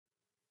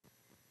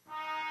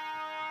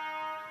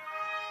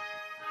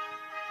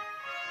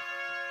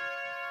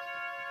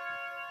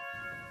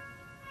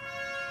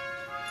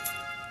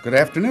Good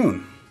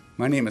afternoon.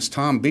 My name is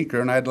Tom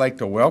Beeker, and I'd like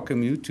to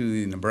welcome you to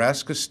the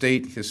Nebraska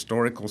State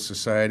Historical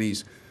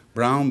Society's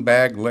Brown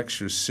Bag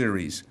Lecture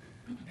Series,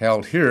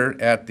 held here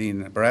at the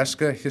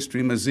Nebraska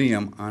History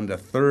Museum on the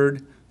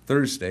third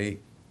Thursday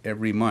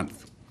every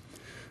month.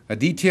 A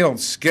detailed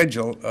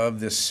schedule of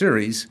this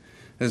series,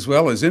 as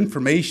well as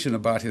information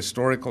about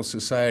Historical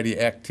Society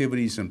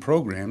activities and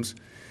programs,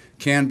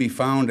 can be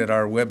found at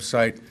our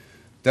website,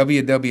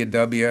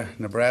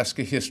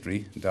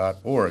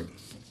 www.nebraskahistory.org.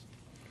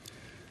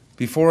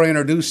 Before I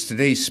introduce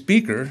today's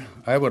speaker,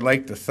 I would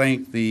like to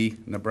thank the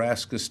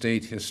Nebraska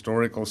State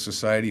Historical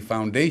Society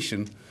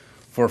Foundation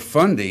for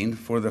funding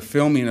for the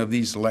filming of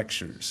these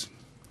lectures.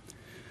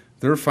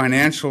 Their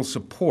financial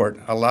support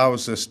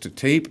allows us to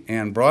tape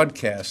and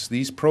broadcast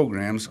these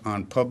programs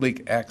on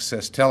public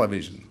access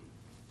television.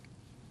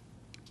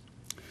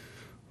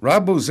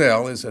 Rob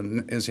Bozell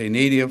is a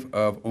native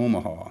of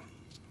Omaha.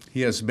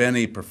 He has been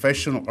a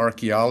professional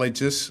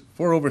archaeologist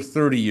for over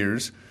 30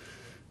 years,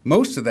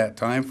 most of that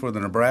time for the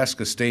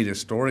Nebraska State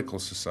Historical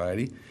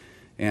Society,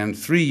 and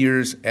 3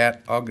 years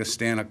at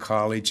Augustana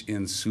College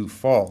in Sioux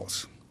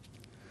Falls.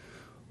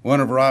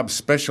 One of Rob's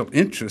special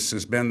interests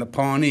has been the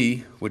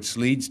Pawnee, which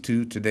leads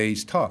to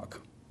today's talk.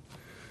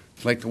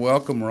 I'd like to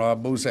welcome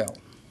Rob Bozell.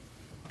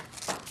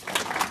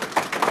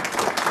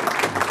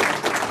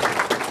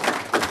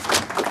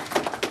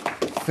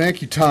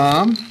 Thank you,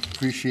 Tom.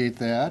 Appreciate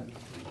that.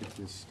 Get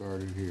this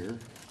started here.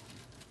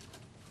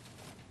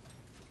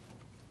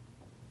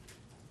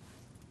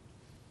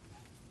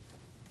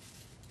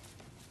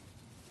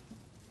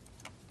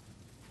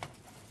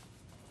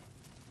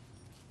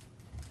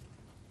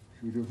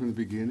 Should we do it from the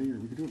beginning, or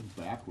we could do it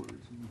backwards?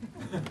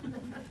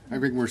 I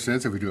make more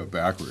sense if we do it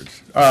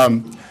backwards.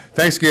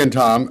 Thanks again,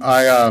 Tom.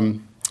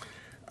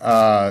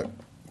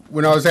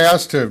 When I was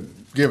asked to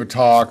give a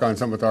talk on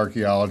something with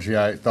archaeology,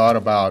 I thought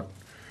about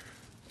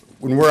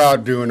when we're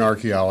out doing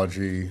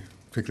archaeology,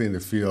 particularly in the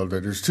field,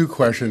 that there's two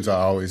questions we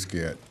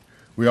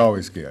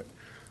always get,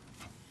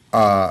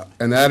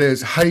 and that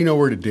is, how do you know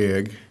where to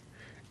dig?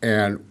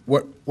 And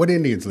what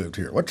Indians lived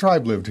here? What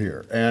tribe lived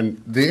here?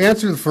 And the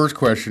answer to the first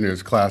question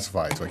is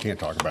classified, so I can't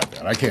talk about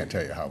that. I can't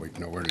tell you how we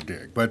know where to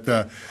dig. But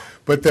the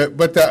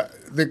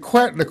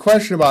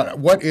question about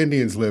what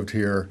Indians lived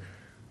here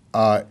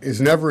is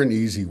never an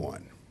easy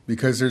one,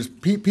 because there's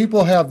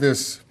people have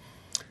this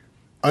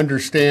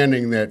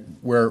understanding that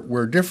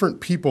where different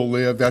people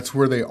live, that's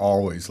where they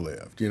always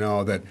lived. You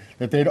know, that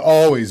they'd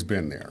always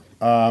been there.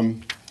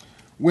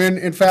 When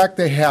in fact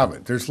they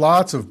haven't. There's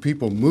lots of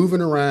people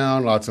moving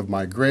around, lots of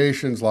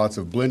migrations, lots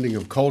of blending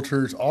of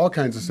cultures, all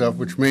kinds of stuff,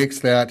 which makes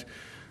that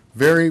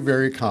very,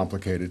 very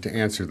complicated to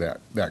answer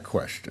that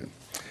question.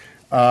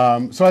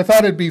 So I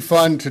thought it'd be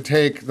fun to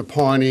take the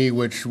Pawnee,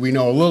 which we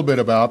know a little bit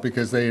about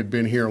because they had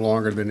been here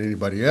longer than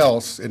anybody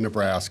else in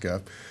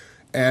Nebraska,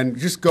 and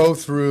just go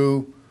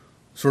through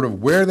sort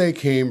of where they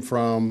came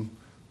from,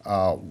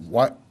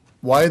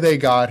 why they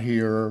got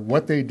here,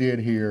 what they did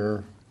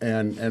here,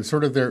 and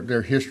sort of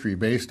their history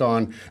based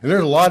on, and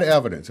there's a lot of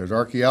evidence. There's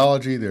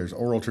archaeology, there's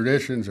oral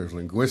traditions, there's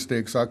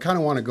linguistics. So I kind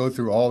of want to go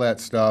through all that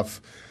stuff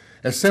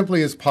as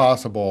simply as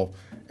possible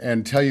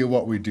and tell you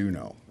what we do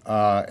know.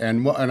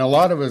 And a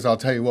lot of us, I'll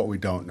tell you what we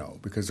don't know,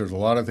 because there's a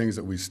lot of things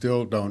that we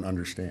still don't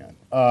understand.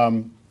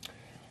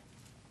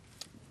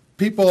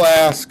 People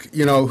ask,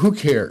 you know, who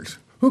cares?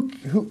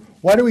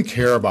 Why do we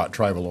care about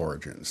tribal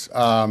origins?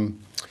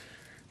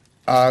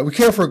 We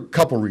care for a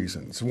couple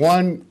reasons.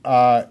 One,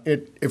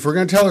 if we're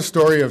going to tell a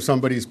story of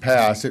somebody's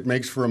past, it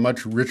makes for a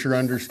much richer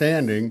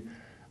understanding,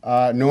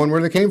 knowing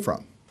where they came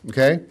from,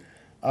 okay?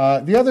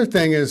 The other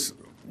thing is,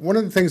 one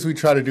of the things we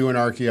try to do in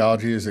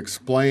archaeology is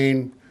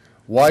explain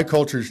why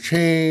cultures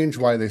change,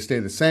 why they stay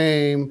the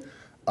same,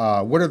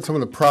 what are some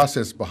of the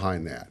process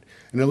behind that.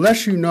 And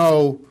unless you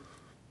know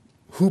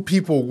who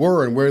people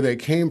were and where they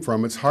came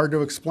from, it's hard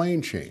to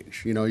explain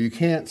change. You know, you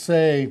can't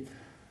say,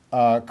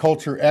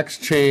 culture X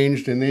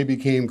changed and they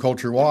became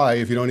culture Y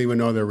if you don't even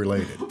know they're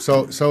related.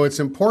 So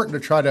it's important to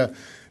try to,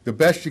 the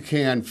best you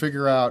can,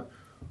 figure out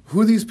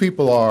who these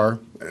people are.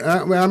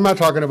 I'm not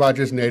talking about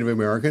just Native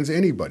Americans,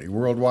 anybody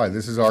worldwide.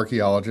 This is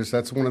archaeologists.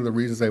 That's one of the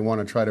reasons they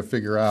want to try to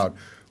figure out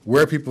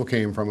where people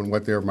came from and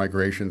what their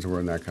migrations were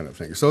and that kind of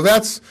thing. So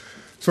that's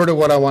sort of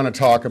what I want to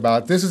talk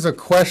about. This is a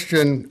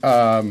question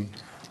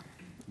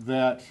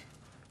that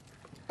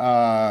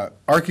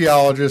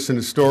archaeologists and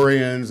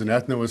historians and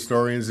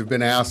ethnohistorians have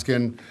been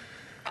asking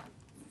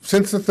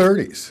since the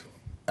 30s.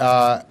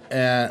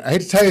 And I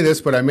hate to tell you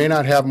this, but I may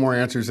not have more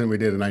answers than we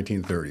did in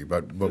 1930,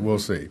 but we'll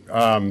see.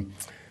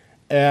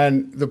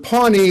 And the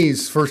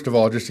Pawnees, first of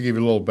all, just to give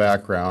you a little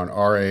background,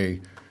 are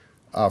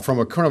from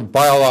a kind of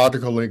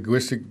biological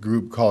linguistic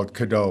group called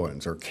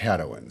Caddoans or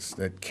Caddoans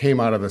that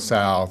came out of the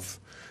South,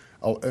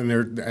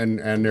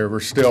 and there were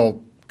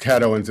still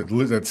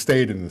Caddoans that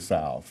stayed in the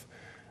South.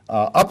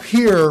 Up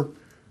here,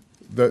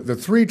 the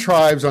three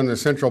tribes on the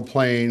Central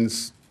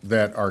Plains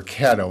that are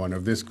Caddoan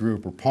of this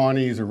group are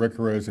Pawnees,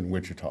 Arikaras, and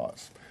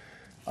Wichitas.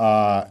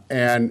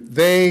 And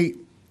they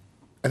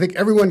I think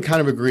everyone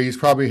kind of agrees,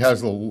 probably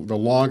has the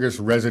longest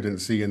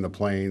residency in the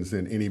Plains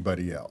than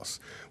anybody else.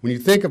 When you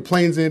think of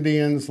Plains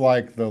Indians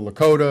like the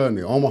Lakota and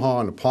the Omaha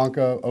and the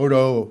Ponca,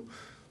 Odo,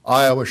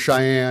 Iowa,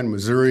 Cheyenne,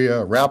 Missouri,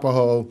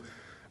 Arapaho,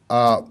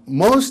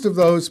 most of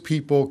those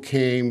people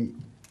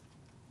came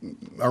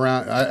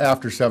around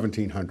after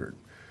 1700.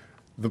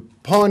 The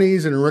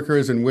Pawnees and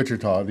Arikaras in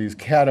Wichita, these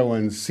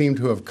Caddoans, seem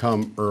to have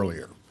come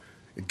earlier.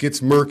 It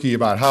gets murky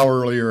about how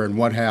earlier and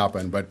what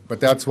happened, but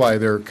that's why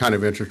they're kind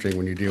of interesting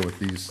when you deal with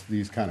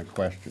these kind of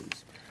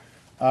questions.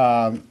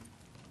 The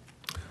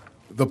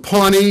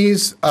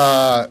Pawnees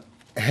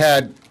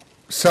had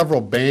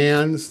several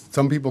bands.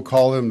 Some people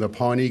call them the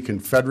Pawnee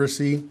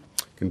Confederacy.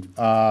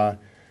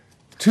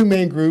 Two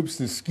main groups,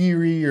 the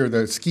Skeety or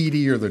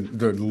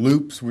the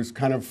Loops was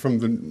kind of from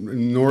the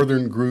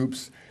northern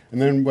groups,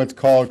 and then what's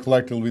called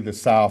collectively the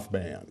South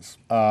Bands.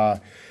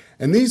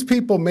 And these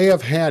people may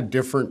have had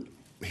different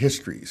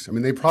histories. I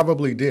mean, they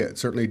probably did.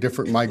 Certainly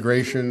different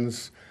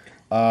migrations,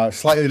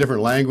 slightly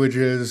different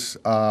languages,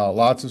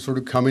 lots of sort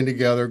of coming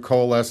together,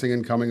 coalescing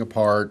and coming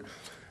apart.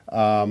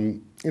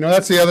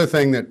 That's the other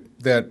thing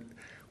that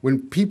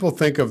when people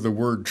think of the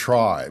word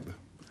tribe,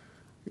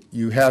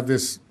 you have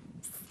this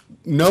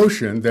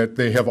notion that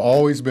they have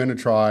always been a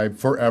tribe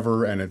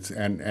forever,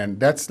 and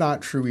that's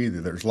not true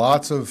either. There's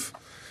lots of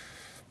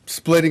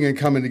splitting and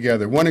coming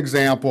together. One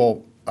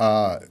example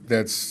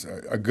that's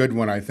a good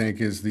one, I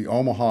think, is the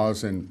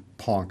Omahas and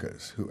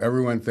Poncas, who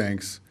everyone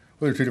thinks,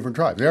 well, they're two different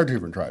tribes. They are two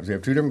different tribes. They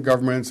have two different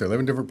governments. They live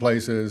in different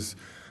places.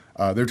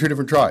 They're two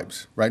different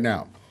tribes right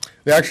now.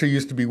 They actually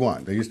used to be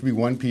one. They used to be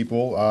one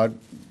people,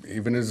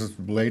 even as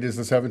late as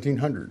the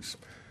 1700s.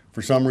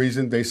 For some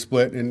reason, they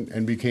split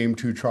and became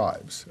two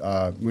tribes.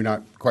 We're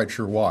not quite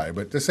sure why,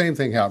 but the same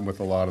thing happened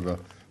with a lot of the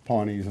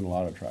Pawnees and a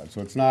lot of tribes.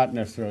 So it's not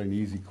necessarily an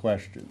easy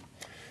question.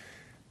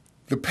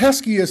 The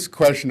peskiest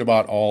question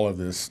about all of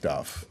this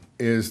stuff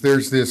is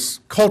there's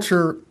this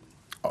culture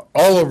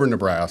all over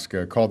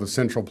Nebraska called the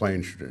Central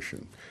Plains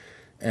tradition.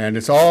 And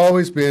it's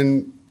always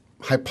been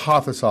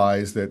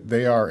hypothesized that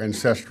they are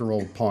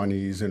ancestral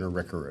Pawnees and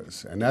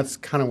Arikaras. And that's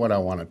kind of what I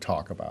want to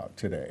talk about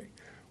today.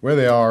 Where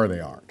they are or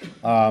they aren't.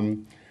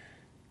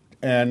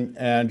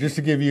 And just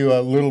to give you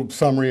a little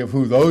summary of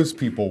who those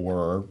people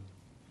were,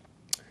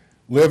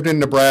 lived in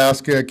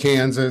Nebraska,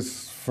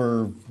 Kansas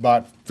for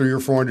about 300 or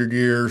 400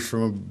 years,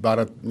 from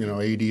about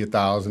 80,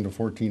 1,000 to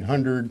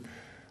 1,400,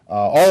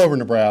 all over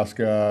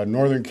Nebraska,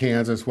 northern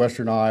Kansas,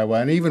 western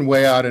Iowa, and even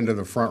way out into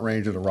the Front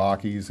Range of the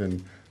Rockies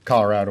and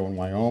Colorado and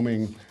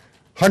Wyoming.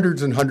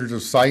 Hundreds and hundreds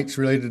of sites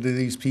related to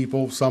these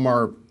people. Some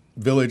are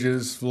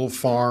villages, little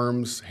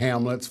farms,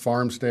 hamlets,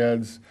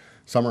 farmsteads.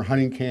 Some are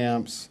hunting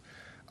camps.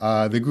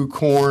 They grew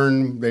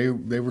corn.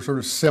 They were sort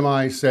of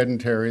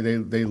semi-sedentary.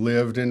 They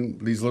lived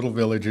in these little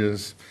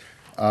villages,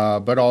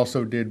 but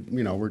also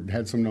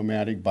had some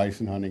nomadic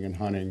bison hunting and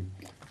hunting.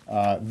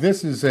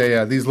 This is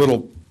these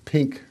little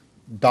pink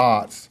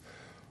dots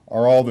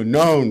are all the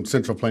known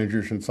Central Plains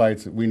tradition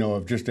sites that we know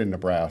of just in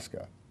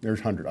Nebraska.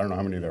 There's hundreds. I don't know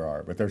how many there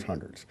are, but there's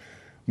hundreds.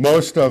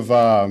 Most of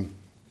the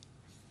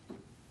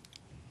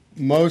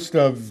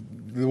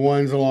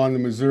ones along the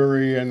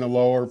Missouri and the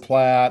Lower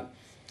Platte,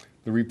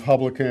 the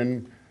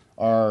Republican,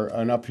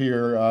 and up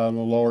here on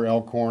the Lower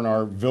Elkhorn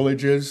are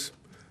villages,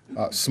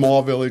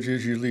 small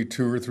villages, usually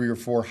 2 or 3 or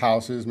 4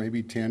 houses,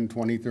 maybe 10,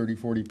 20, 30,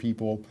 40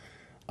 people.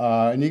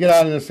 And you get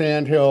out in the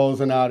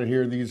sandhills and out of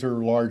here, these are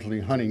largely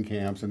hunting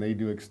camps, and they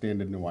do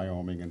extend into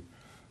Wyoming and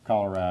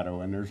Colorado.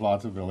 And there's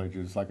lots of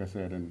villages, like I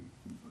said, in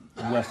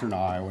western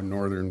Iowa and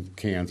northern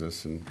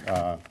Kansas. And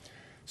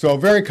so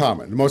very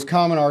common, the most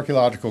common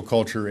archaeological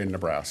culture in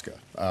Nebraska,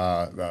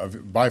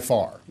 by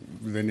far,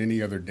 than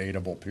any other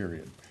datable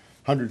period.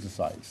 Hundreds of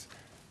sites.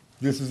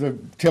 This is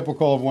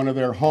typical of one of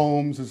their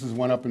homes. This is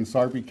one up in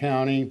Sarpy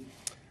County.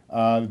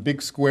 The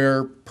big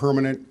square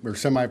permanent or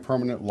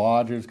semi-permanent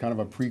lodges, kind of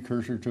a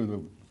precursor to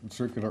the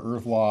circular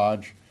earth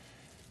lodge.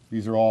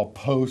 These are all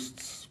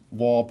posts,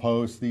 wall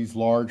posts. These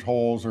large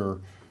holes are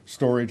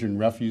storage and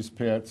refuse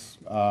pits.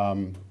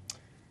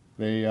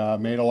 They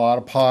made a lot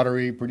of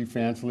pottery, pretty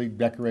fancily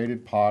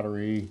decorated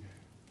pottery,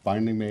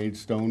 finely made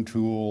stone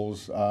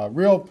tools,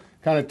 real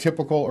kind of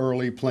typical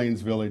early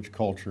Plains Village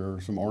culture,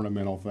 some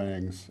ornamental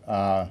things.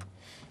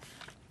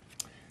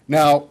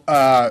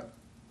 Now,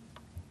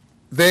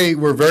 they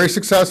were very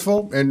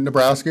successful in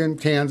Nebraska and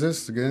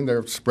Kansas. Again,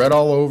 they're spread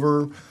all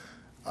over.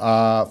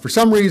 For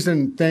some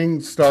reason,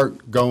 things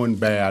start going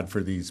bad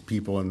for these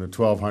people in the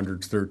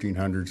 1200s,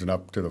 1300s, and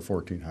up to the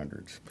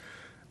 1400s.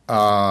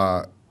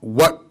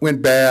 What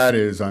went bad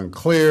is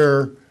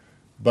unclear,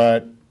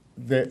 but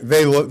they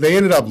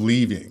ended up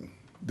leaving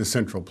the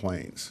Central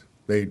Plains.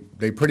 They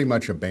pretty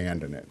much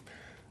abandoned it.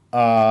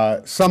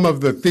 Some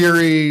of the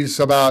theories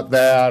about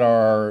that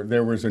are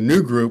there was a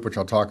new group, which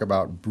I'll talk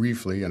about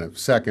briefly in a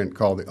second,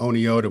 called the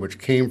Oneota, which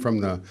came from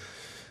the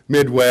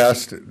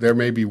Midwest. There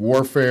may be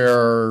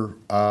warfare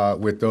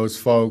with those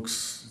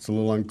folks. It's a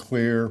little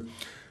unclear.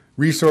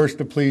 Resource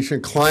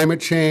depletion, climate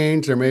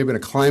change. There may have been a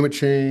climate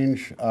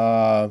change.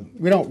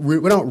 We don't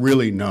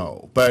really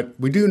know, but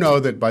we do know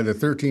that by the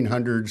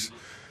 1300s,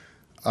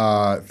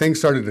 things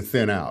started to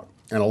thin out.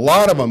 And a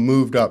lot of them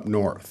moved up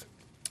north.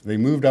 They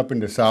moved up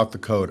into South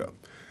Dakota.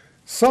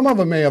 Some of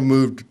them may have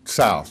moved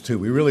south, too.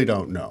 We really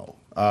don't know.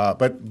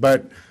 But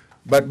by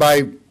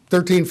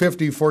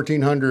 1350,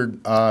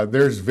 1400,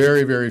 there's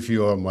very, very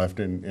few of them left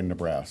in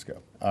Nebraska.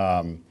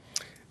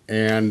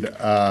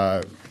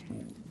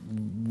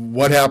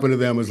 What happened to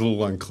them is a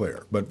little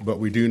unclear, but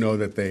we do know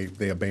that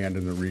they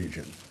abandoned the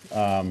region.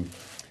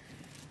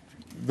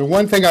 The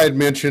one thing I had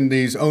mentioned,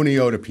 these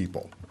Oneota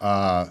people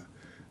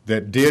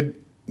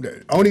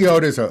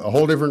Oneota is a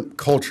whole different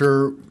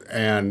culture,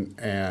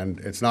 and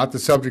it's not the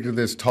subject of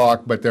this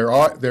talk, but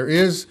there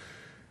is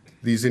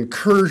these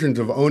incursions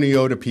of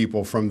Oneota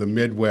people from the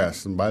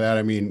Midwest, and by that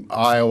I mean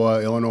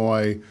Iowa,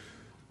 Illinois,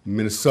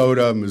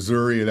 Minnesota,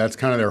 Missouri. That's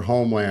kind of their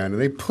homeland,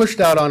 and they pushed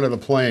out onto the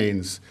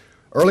plains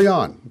early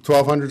on,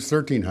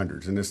 1200s,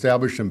 1300s, and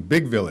established some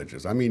big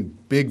villages. I mean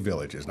big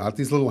villages, not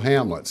these little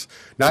hamlets.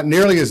 Not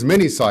nearly as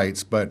many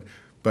sites, but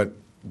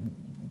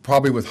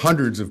probably with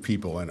hundreds of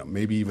people in them,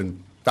 maybe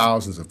even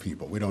thousands of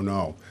people. We don't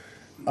know.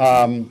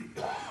 And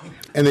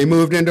they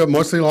moved into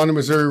mostly along the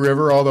Missouri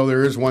River, although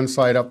there is one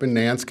site up in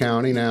Nance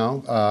County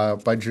now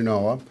by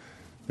Genoa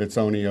that's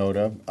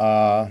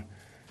Oneota.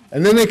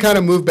 And then they kind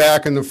of moved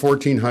back in the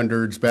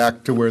 1400s,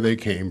 back to where they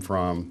came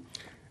from.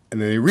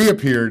 And they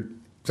reappeared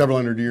several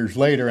hundred years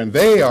later, and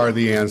they are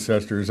the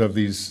ancestors of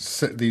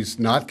these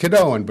not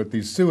Caddoan, but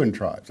these Siouan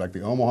tribes, like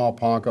the Omaha,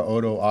 Ponca,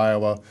 Oto,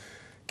 Iowa,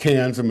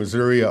 Kansas,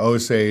 Missouri,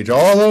 Osage.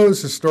 All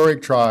those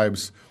historic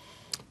tribes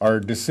are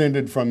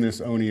descended from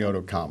this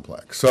Oneota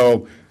complex.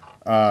 So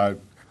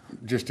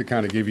just to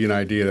kind of give you an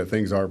idea that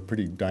things are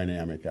pretty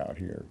dynamic out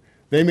here.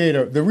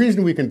 The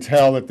reason we can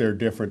tell that they're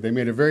different, they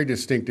made a very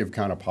distinctive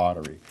kind of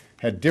pottery.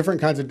 Had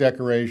different kinds of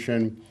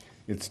decoration.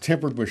 It's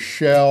tempered with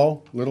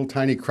shell, little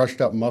tiny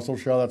crushed up mussel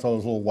shell. That's all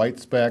those little white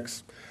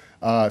specks.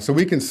 So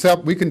we can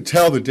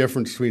tell the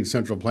difference between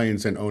Central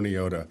Plains and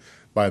Oneota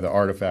by the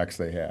artifacts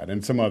they had,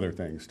 and some other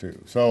things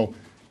too. So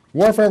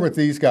warfare with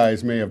these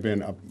guys may have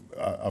been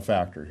a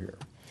factor here.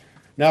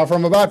 Now,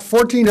 from about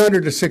 1400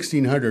 to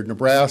 1600,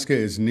 Nebraska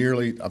is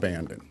nearly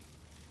abandoned.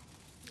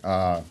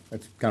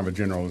 That's kind of a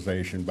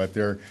generalization, but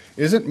there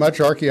isn't much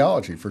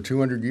archaeology for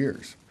 200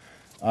 years.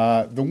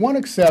 The one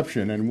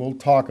exception, and we'll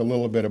talk a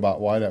little bit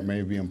about why that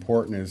may be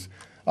important, is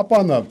up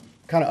on the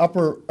kind of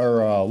upper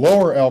or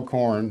lower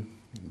Elkhorn.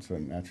 It's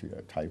actually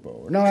a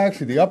typo. No,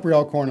 actually, the upper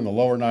Elkhorn and the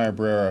lower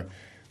Niobrara.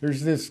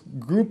 There's this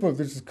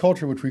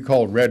culture which we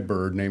call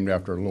Redbird, named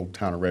after a little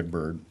town of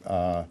Redbird,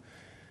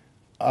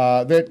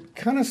 that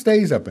kind of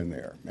stays up in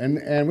there.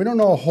 And we don't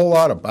know a whole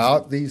lot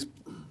about these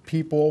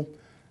people,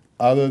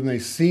 other than they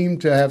seem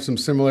to have some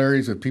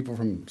similarities with people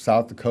from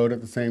South Dakota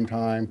at the same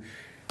time.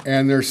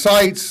 And their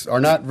sites are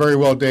not very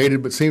well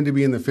dated, but seem to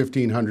be in the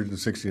 1500s and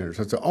 1600s.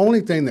 So it's the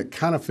only thing that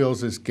kind of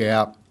fills this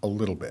gap a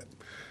little bit.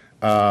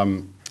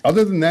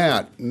 Other than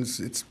that,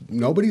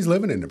 nobody's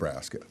living in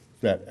Nebraska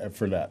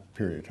for that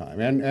period of time.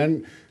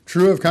 And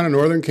true of kind of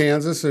northern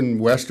Kansas and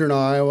western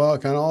Iowa,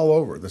 kind of all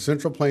over. The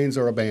Central Plains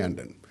are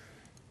abandoned.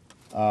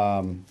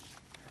 Now,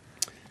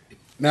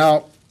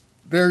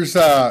 there's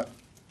the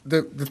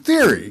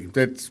theory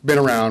that's been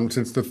around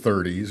since the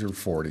 30s or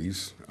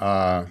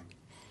 40s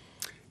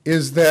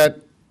is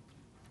that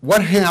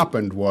what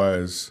happened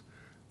was,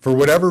 for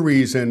whatever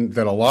reason,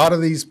 that a lot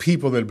of these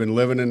people that had been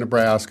living in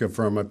Nebraska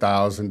from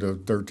 1000 to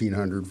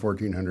 1300,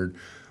 1400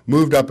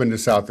 moved up into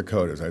South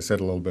Dakota, as I said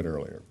a little bit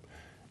earlier.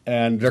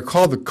 And they're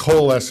called the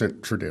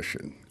coalescent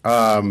tradition.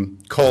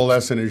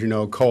 Coalescent, as you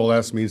know,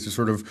 coalesce means to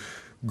sort of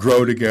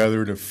grow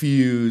together, to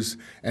fuse.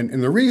 And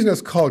the reason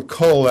it's called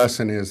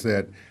coalescent is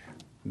that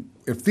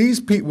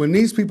when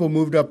these people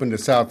moved up into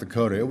South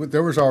Dakota,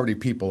 there was already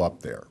people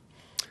up there.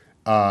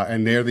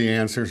 And they're the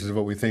ancestors of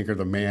what we think are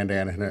the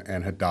Mandan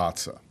and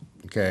Hidatsa,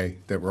 okay,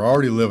 that were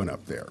already living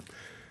up there.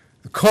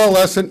 The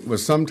coalescent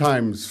was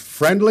sometimes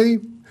friendly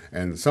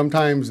and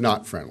sometimes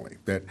not friendly.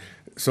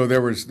 So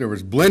there was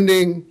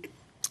blending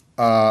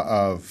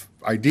of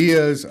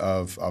ideas,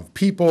 of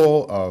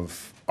people,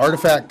 of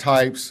artifact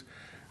types,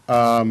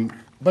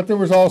 but there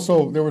was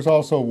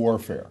also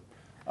warfare.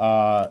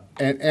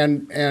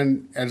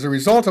 And as a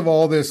result of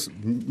all this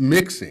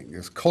mixing,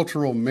 this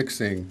cultural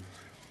mixing,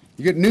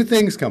 you get new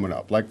things coming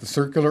up, like the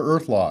Circular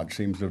Earth Lodge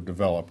seems to have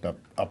developed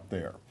up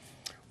there.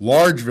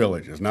 Large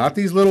villages, not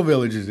these little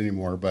villages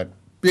anymore, but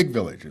big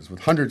villages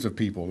with hundreds of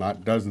people,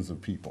 not dozens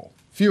of people.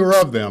 Fewer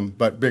of them,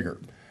 but bigger.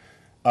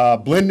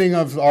 Blending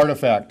of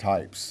artifact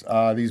types.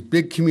 These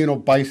big communal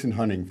bison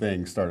hunting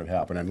things started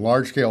happening,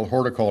 large-scale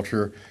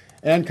horticulture,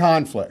 and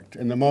conflict.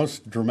 And the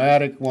most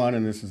dramatic one,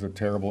 and this is a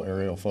terrible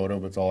aerial photo,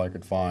 but it's all I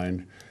could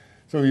find.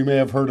 So you may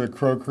have heard of the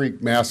Crow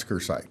Creek Massacre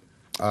site.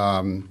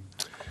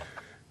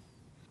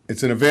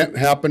 It's an event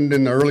happened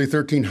in the early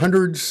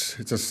 1300s.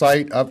 It's a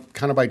site up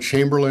kind of by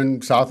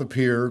Chamberlain, south of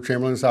here,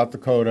 Chamberlain, South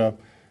Dakota.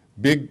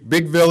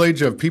 Big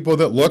village of people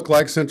that look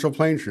like Central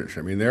Plains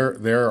tradition. I mean,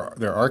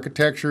 their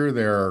architecture,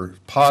 their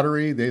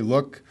pottery, they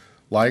look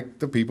like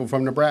the people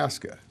from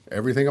Nebraska.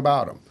 Everything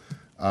about them.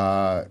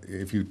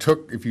 If you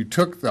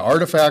took the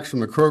artifacts from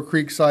the Crow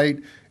Creek site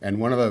and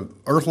one of the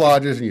earth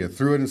lodges and you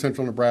threw it in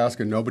central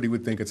Nebraska, nobody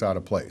would think it's out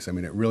of place. I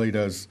mean, it really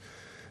does.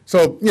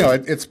 So, you know,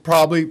 it's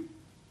probably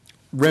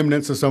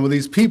remnants of some of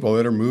these people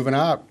that are moving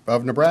out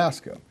of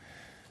Nebraska.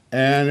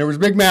 And there was a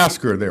big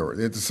massacre there.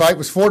 The site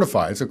was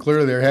fortified, so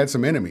clearly there had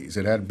some enemies.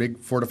 It had big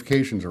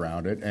fortifications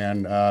around it,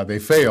 and they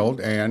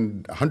failed,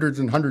 and hundreds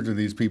of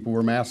these people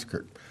were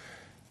massacred.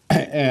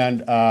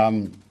 And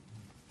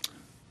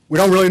we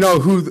don't really know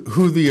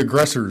who the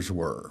aggressors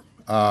were,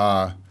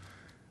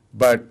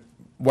 but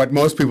what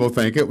most people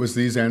think, it was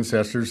these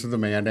ancestors of the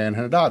Mandan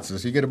and Hidatsa.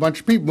 So you get a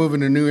bunch of people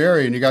moving to a new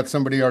area, and you got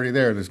somebody already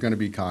there, there's going to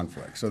be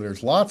conflict. So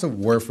there's lots of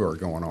warfare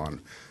going on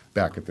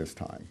back at this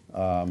time.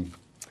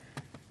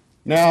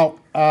 Now,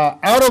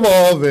 out of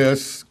all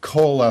this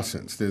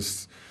coalescence,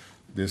 this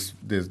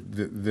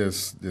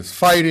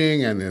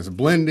fighting and this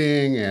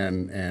blending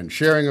and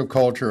sharing of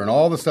culture and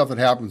all the stuff that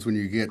happens when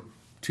you get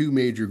two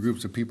major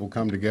groups of people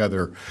come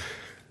together,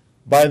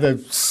 by the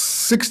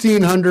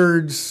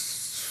 1600s,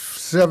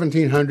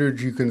 1700s,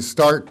 you can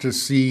start to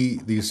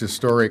see these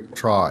historic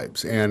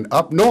tribes. And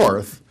up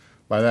north,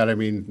 by that I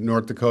mean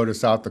North Dakota,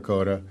 South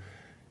Dakota,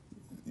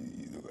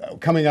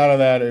 coming out of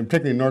that, and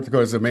particularly North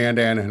Dakota, is the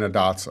Mandan and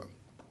Hidatsa,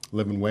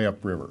 living way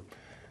upriver.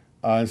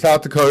 In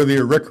South Dakota, the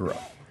Arikara.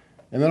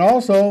 And then all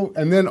of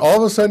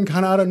a sudden,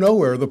 kind of out of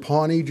nowhere, the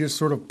Pawnee just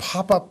sort of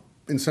pop up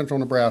in central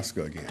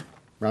Nebraska again,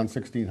 around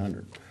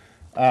 1600.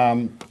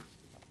 Based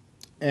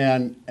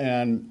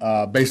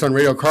on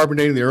radiocarbon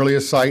dating, the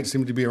earliest site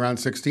seemed to be around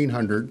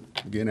 1600,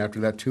 again, after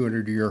that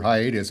 200-year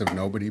hiatus of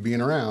nobody being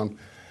around.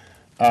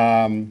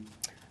 And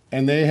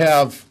they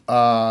have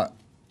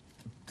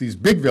these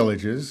big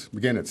villages.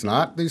 Again, it's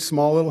not these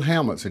small little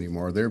hamlets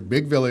anymore. They're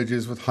big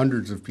villages with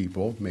hundreds of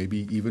people,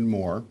 maybe even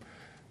more,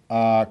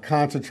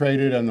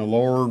 concentrated on the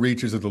lower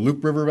reaches of the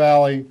Loup River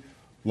Valley,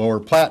 lower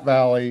Platte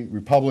Valley,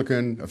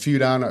 Republican, a few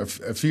down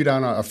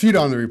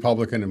the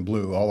Republican and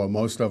Blue, although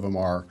most of them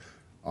are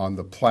on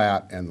the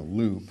Platte and the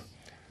Loup.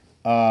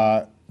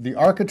 The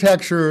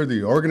architecture,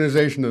 the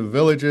organization of the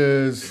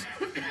villages,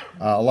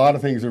 a lot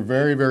of things are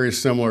very, very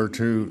similar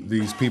to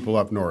these people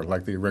up north,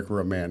 like the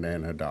Arikara,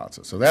 Mandan, and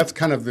Hidatsa. So that's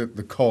kind of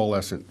the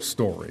coalescent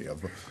story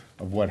of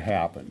what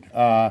happened.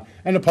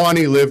 And the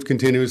Pawnee lived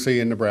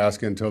continuously in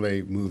Nebraska until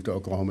they moved to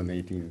Oklahoma in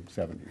the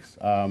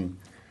 1870s.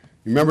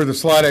 You remember the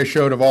slide I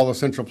showed of all the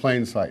Central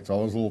Plains sites,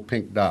 all those little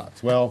pink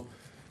dots? Well,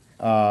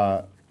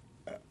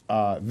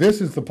 this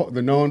is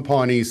the known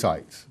Pawnee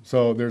sites.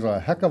 So there's a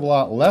heck of a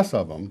lot less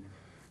of them.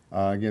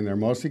 Again, they're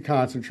mostly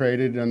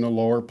concentrated in the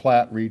lower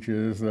Platte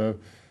reaches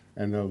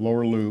and the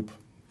lower Loop,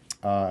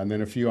 and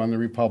then a few on the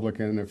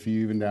Republican, a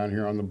few even down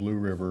here on the Blue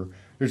River.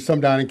 There's some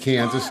down in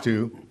Kansas,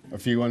 too. A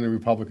few on the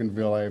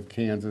Republicanville of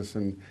Kansas,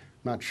 and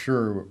I'm not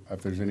sure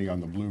if there's any on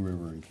the Blue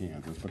River in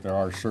Kansas, but there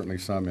are certainly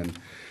some on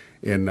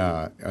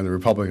the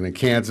Republican in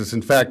Kansas.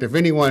 In fact, if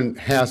anyone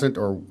hasn't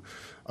or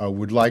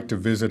would like to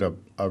visit a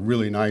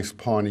really nice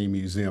Pawnee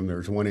museum,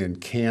 there's one in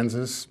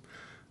Kansas,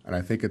 and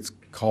I think it's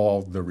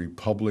called the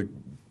Republic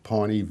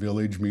Pawnee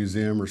Village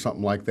Museum or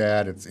something like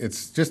that.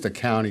 It's just a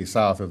county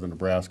south of the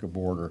Nebraska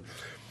border,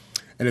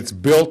 and it's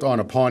built on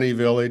a Pawnee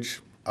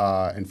village.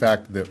 In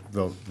fact,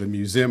 the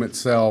museum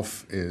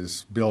itself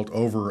is built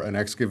over an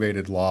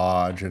excavated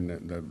lodge, and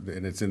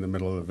it's in the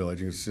middle of the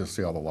village. You can still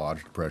see all the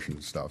lodge depression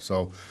and stuff.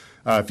 So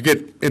if you get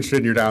interested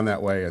and you're down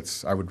that way,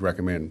 I would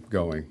recommend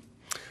going.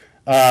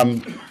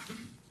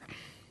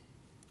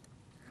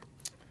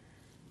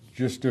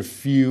 Just a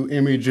few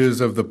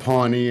images of the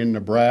Pawnee in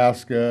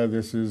Nebraska.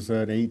 This is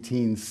an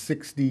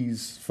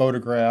 1860s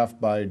photograph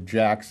by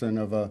Jackson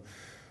of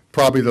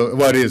probably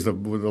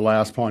the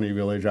last Pawnee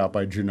village out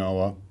by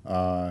Genoa.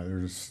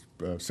 There's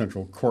a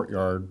central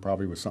courtyard,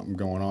 probably with something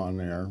going on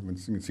there. You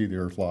can see the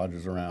earth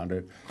lodges around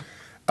it.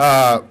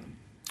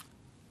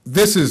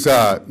 This is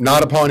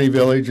not a Pawnee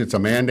village. It's a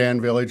Mandan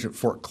village at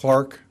Fort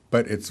Clark,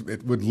 but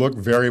it would look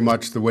very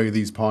much the way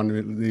these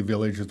Pawnee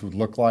villages would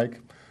look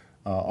like.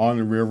 On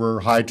the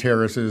river, high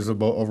terraces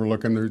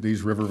overlooking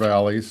these river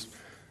valleys.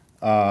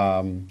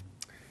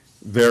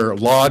 There are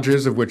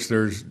lodges, of which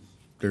there's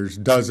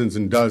dozens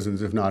and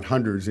dozens, if not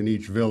hundreds, in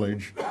each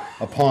village.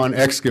 Upon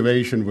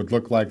excavation would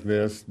look like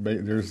this.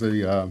 There's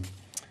the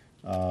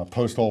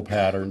post hole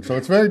pattern. So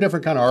it's very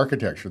different kind of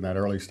architecture than that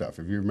early stuff.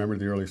 If you remember,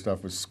 the early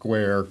stuff was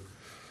square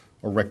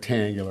or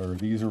rectangular.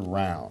 These are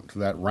round. So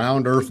that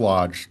round earth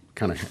lodge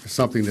kind of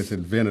something that's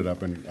invented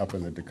up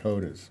in the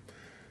Dakotas.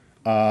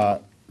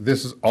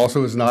 This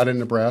also is not in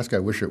Nebraska. I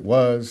wish it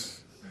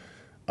was.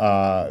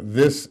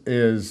 This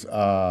is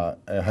a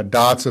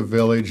Hidatsa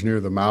village near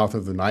the mouth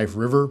of the Knife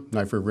River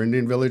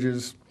Indian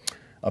villages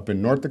up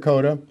in North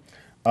Dakota.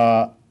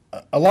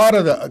 A lot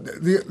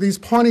of these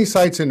Pawnee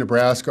sites in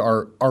Nebraska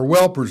are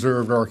well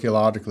preserved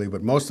archaeologically,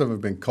 but most of them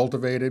have been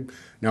cultivated.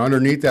 Now,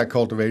 underneath that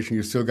cultivation,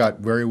 you've still got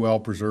very well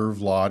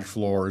preserved lodge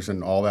floors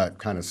and all that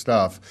kind of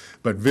stuff,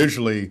 but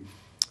visually,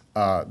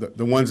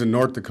 the ones in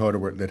North Dakota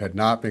that had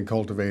not been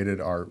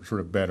cultivated are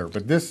sort of better.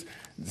 But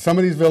some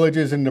of these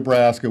villages in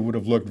Nebraska would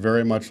have looked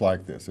very much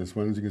like this. This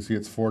one, as you can see,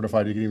 it's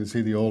fortified. You can even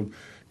see the old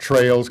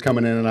trails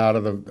coming in and out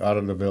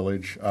of the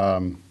village.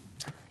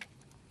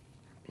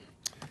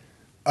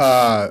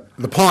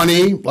 The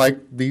Pawnee, like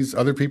these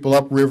other people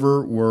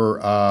upriver,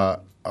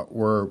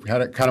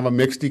 had a kind of a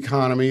mixed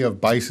economy of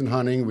bison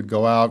hunting. Would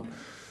go out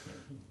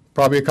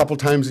probably a couple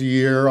times a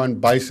year on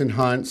bison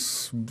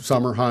hunts,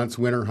 summer hunts,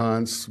 winter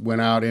hunts.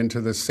 Went out into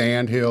the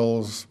sand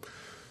hills,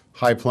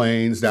 high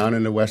plains, down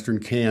into western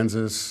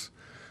Kansas.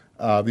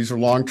 These are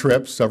long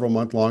trips, several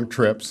month-long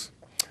trips.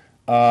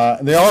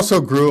 They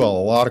also grew a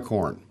lot of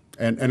corn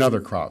and other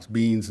crops,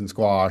 beans and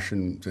squash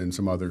and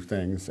some other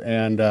things.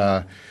 And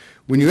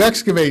when you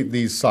excavate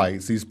these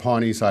sites, these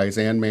Pawnee sites,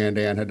 and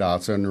Mandan,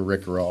 Hidatsa, and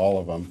Arikara, all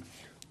of them,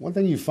 one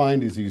thing you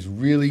find is these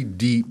really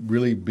deep,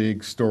 really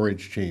big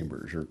storage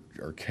chambers or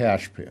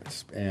cache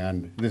pits.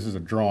 And this is a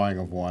drawing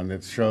of one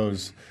that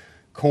shows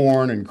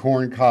corn and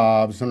corn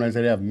cobs. Sometimes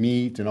they'd have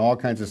meat and all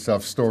kinds of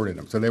stuff stored in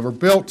them. So they were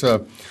built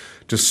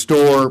to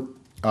store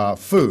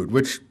food,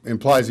 which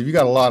implies if you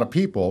got a lot of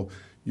people,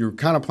 you're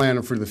kind of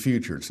planning for the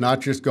future. It's not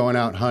just going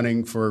out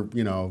hunting for,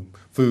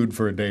 food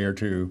for a day or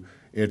two.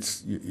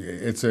 It's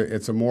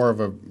a more of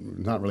a,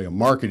 not really a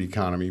market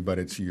economy,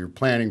 but you're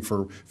planning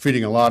for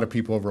feeding a lot of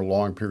people over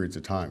long periods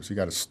of time. So you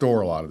got to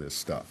store a lot of this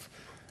stuff.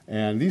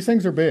 And these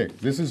things are big.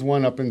 This is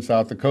one up in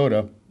South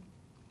Dakota.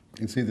 You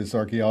can see this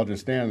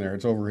archaeologist standing there.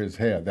 It's over his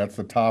head. That's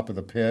the top of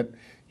the pit.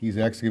 He's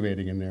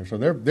excavating in there. So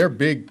they're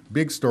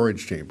big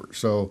storage chambers.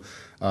 So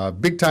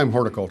big time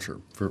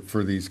horticulture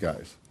for these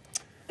guys.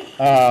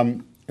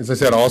 As I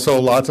said,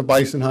 also lots of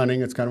bison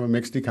hunting. It's kind of a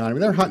mixed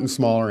economy. They're hunting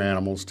smaller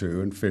animals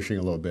too and fishing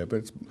a little bit, but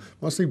it's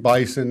mostly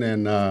bison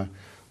and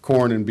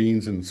corn and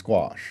beans and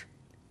squash.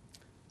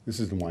 This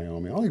is in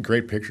Wyoming. All the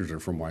great pictures are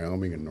from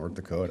Wyoming and North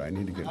Dakota. I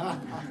need to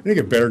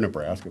get better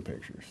Nebraska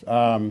pictures.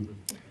 The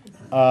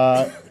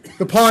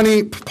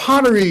Pawnee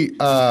pottery.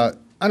 I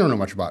don't know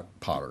much about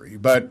pottery,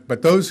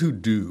 but those who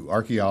do,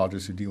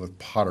 archaeologists who deal with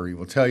pottery,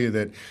 will tell you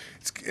that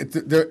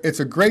it's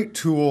a great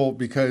tool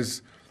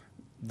because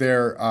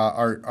there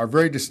are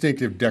very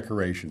distinctive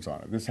decorations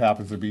on it. This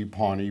happens to be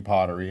Pawnee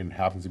pottery and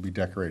happens to be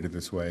decorated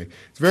this way.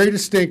 It's very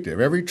distinctive.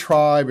 Every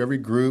tribe, every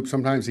group,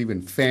 sometimes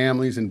even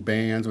families and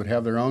bands would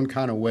have their own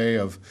kind of way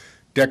of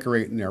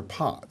decorating their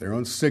pot, their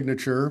own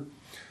signature.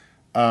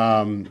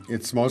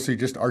 It's mostly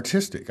just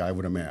artistic, I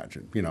would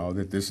imagine,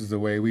 that this is the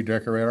way we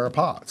decorate our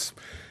pots.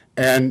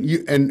 And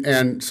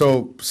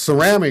so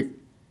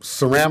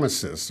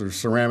ceramicists or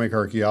ceramic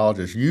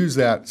archaeologists use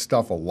that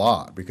stuff a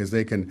lot because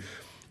they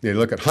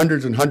look at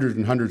hundreds and hundreds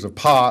and hundreds of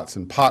pots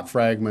and pot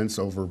fragments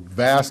over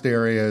vast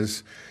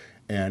areas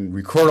and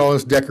record all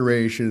this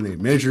decoration. They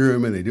measure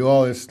them and they do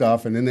all this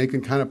stuff, and then they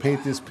can kind of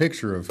paint this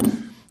picture of,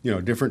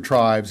 different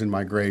tribes and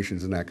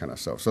migrations and that kind of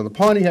stuff. So the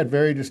Pawnee had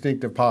very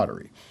distinctive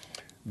pottery.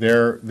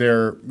 Their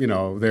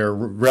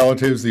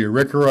relatives, the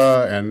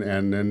Arikara,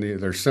 and then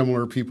their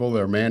similar people,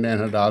 their Mandan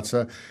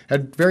Hidatsa,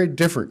 had very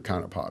different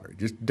kind of pottery,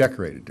 just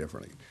decorated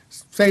differently.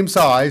 Same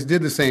size,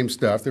 did the same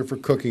stuff. They're for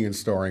cooking and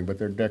storing, but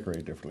they're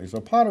decorated differently. So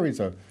pottery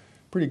is a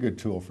pretty good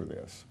tool for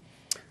this.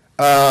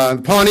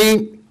 The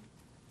Pawnee,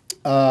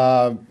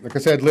 like I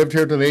said, lived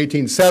here to the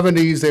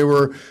 1870s. They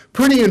were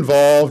pretty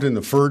involved in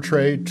the fur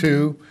trade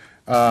too,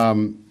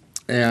 and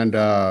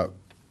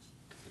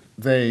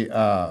they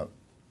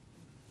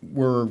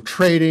were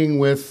trading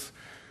with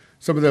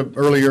some of the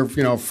earlier,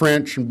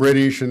 French and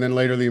British, and then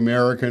later the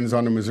Americans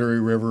on the Missouri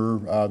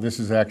River. This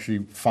is actually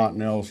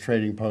Fontenelle's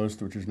trading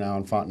post, which is now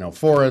in Fontenelle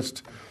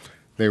Forest.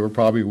 They were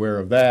probably aware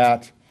of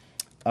that.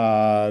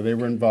 They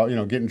were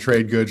involved, getting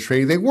trade goods,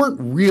 trading. They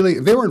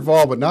were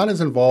involved, but not as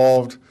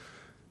involved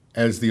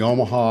as the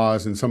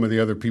Omahas and some of the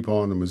other people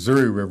on the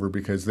Missouri River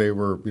because they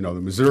were, the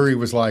Missouri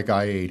was like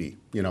I-80.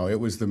 It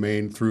was the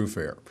main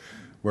thoroughfare,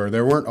 where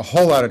there weren't a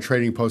whole lot of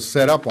trading posts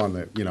set up on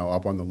the,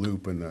 up on the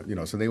loop,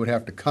 and so they would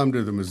have to come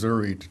to the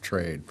Missouri to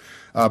trade.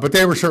 But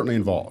they were certainly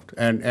involved,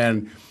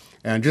 and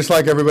just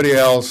like everybody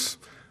else,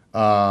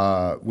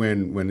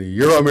 when the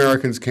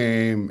Euro-Americans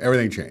came,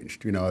 everything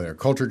changed. Their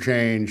culture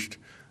changed.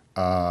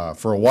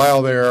 For a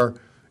while there,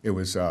 it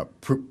was a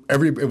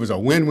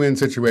win-win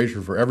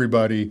situation for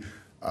everybody.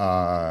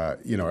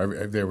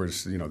 There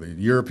was, the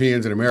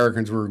Europeans and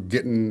Americans were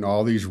getting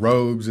all these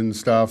robes and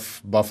stuff,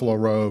 buffalo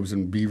robes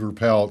and beaver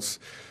pelts,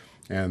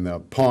 and the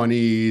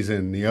Pawnees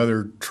and the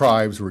other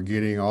tribes were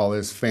getting all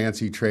this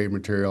fancy trade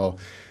material.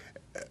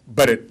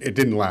 But it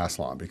didn't last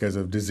long because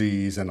of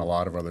disease and a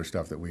lot of other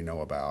stuff that we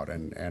know about,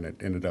 and it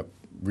ended up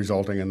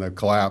resulting in the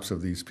collapse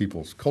of these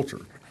people's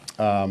culture.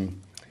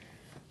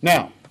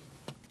 Now,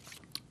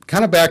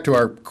 kind of back to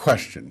our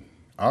question,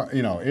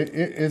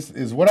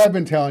 is what I've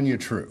been telling you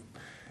true?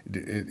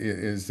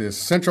 Is this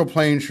Central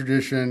Plains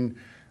tradition,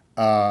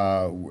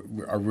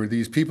 were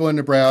these people in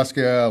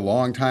Nebraska a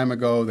long time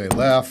ago, they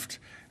left,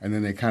 and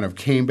then they kind of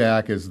came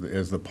back as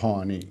the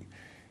Pawnee?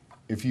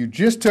 If you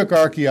just took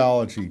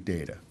archaeology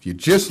data, if you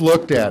just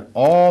looked at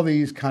all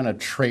these kind of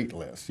trait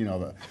lists,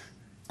 the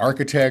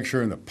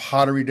architecture and the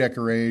pottery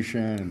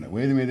decoration and the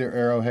way they made their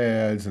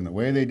arrowheads and the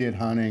way they did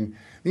hunting,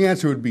 the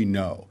answer would be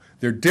no.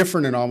 They're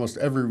different in almost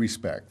every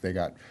respect. They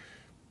got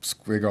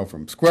we go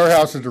from square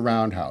houses to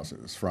round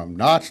houses, from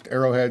notched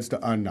arrowheads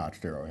to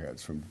unnotched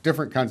arrowheads, from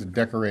different kinds of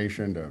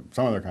decoration to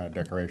some other kind of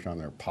decoration on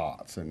their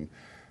pots, and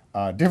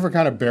different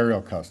kind of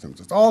burial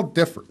customs. It's all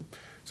different.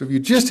 So if you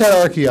just had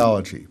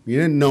archaeology, you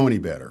didn't know any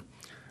better,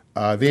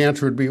 the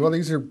answer would be, well,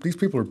 these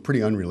people are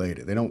pretty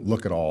unrelated. They don't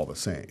look at all the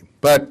same.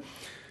 But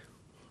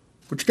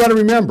what you got to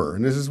remember,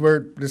 and this is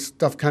where this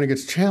stuff kind of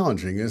gets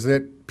challenging, is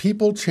that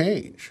people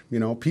change.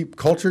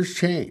 Cultures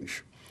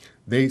change.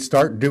 They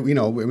start we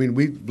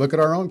look at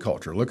our own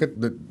culture. Look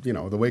at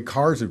the way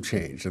cars have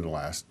changed in the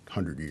last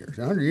 100 years.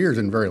 100 years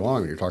isn't very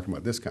long when you're talking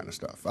about this kind of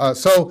stuff.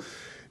 So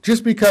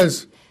just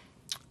because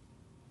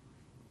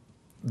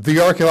the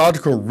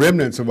archaeological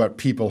remnants of what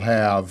people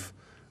have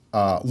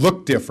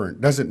look different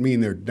doesn't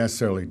mean they're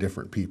necessarily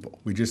different people.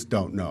 We just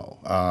don't know.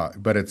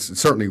 But it's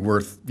certainly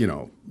worth,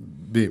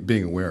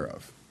 being aware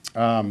of.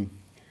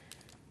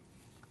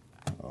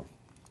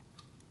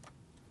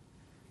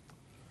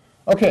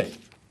 Okay.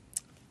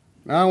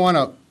 Now I want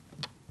to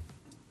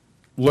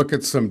look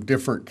at some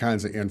different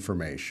kinds of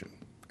information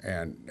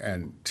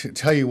and to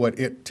tell you what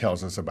it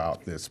tells us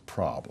about this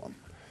problem.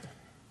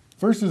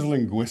 First is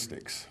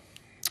linguistics.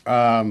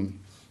 There's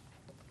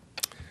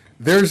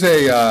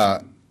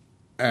a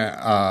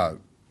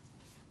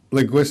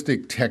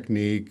linguistic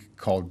technique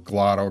called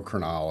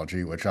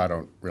glottochronology, which I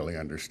don't really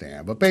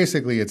understand. But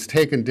basically, it's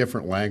taken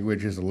different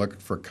languages and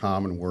looked for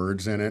common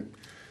words in it.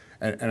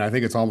 And I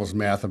think it's almost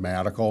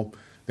mathematical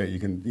that you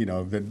can,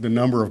 the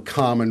number of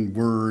common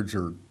words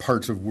or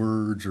parts of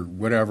words or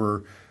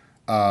whatever,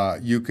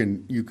 you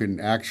can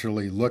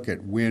actually look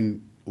at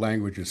when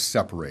language is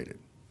separated.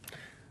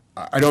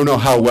 I don't know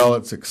how well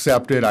it's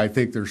accepted. I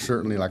think there's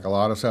certainly, like a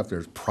lot of stuff,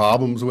 there's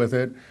problems with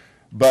it.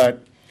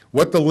 But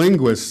what the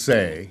linguists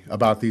say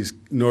about these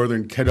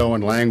northern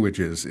Caddoan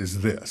languages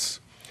is this,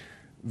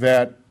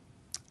 that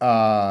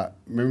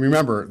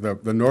remember,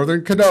 the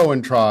northern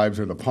Caddoan tribes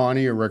are the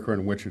Pawnee, Arikara,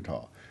 and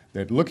Wichita.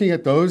 That looking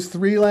at those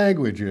three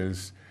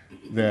languages,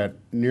 that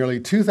nearly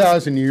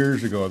 2,000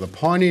 years ago, the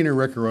Pawnee and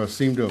Arikara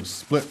seem to have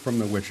split from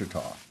the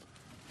Wichita.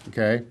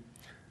 Okay?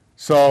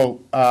 So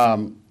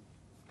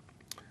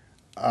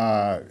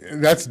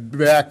that's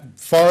back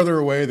farther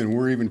away than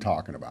we're even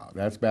talking about.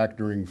 That's back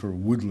during sort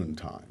of woodland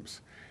times.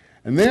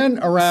 And then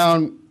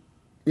around,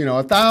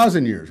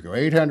 1,000 years ago,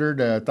 800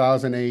 to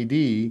 1,000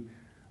 AD,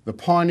 the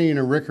Pawnee and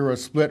Arikara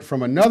split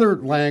from another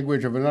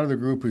language of another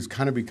group who's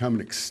kind of become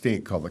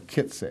extinct called the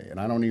Kitsay. And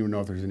I don't even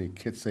know if there's any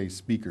Kitsay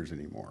speakers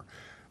anymore.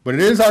 But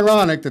it is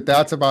ironic that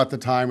that's about the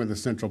time of the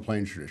Central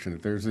Plains tradition,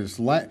 that there's this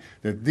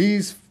that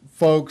these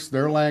folks,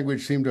 their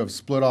language seemed to have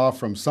split off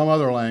from some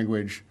other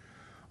language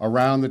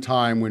around the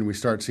time when we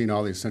start seeing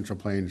all these Central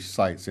Plains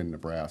sites in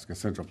Nebraska,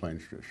 Central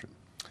Plains tradition.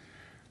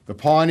 The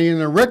Pawnee and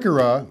the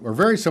Arikara are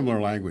very similar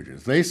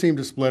languages. They seem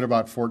to split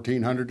about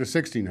 1400 to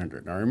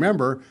 1600. Now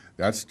remember,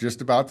 that's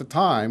just about the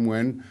time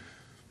when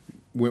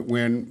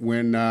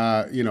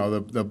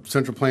the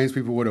Central Plains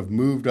people would have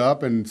moved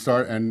up and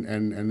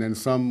then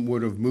some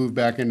would have moved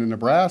back into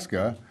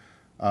Nebraska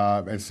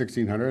at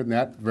 1600, and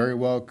that very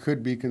well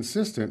could be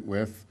consistent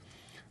with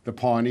the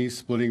Pawnees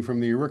splitting from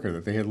the Arikara,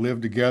 that they had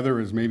lived together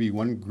as maybe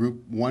one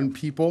group, one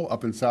people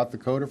up in South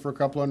Dakota for a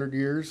couple hundred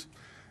years,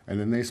 and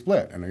then they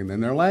split, and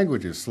then their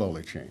languages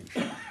slowly changed.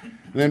 And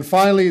then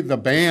finally, the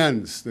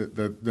bands,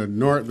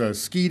 the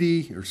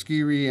Skeety or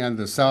Skiri and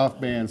the South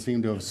band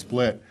seem to have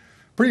split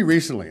pretty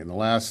recently in the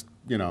last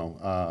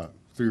 300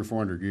 or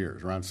 400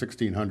 years. Around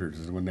 1600s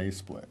is when they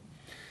split.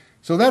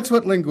 So that's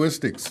what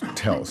linguistics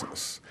tells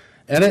us,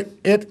 and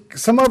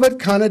some of it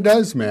kind of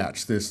does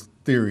match this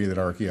theory that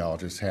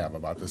archaeologists have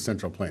about the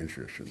Central Plains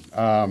tradition.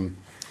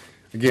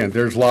 Again,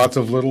 there's lots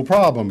of little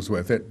problems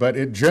with it, but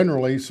it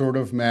generally sort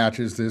of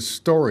matches this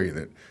story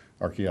that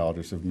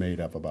archaeologists have made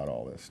up about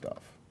all this stuff.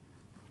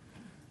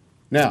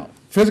 Now,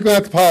 physical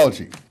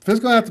anthropology.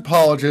 Physical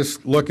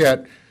anthropologists look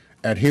at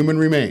human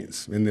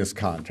remains in this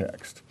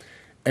context.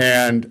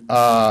 And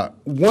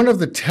one of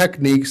the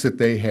techniques that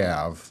they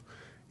have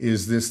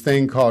is this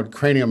thing called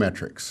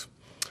craniometrics.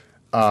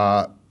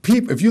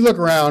 If you look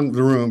around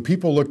the room,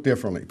 people look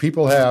differently.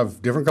 People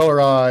have different color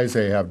eyes.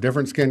 They have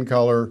different skin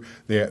color.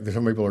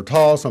 Some people are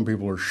tall. Some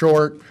people are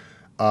short.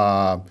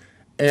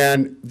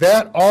 And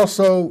that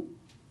also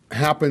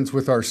happens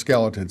with our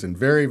skeletons in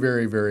very,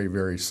 very, very,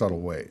 very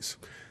subtle ways.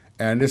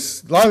 And a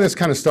lot of this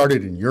kind of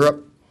started in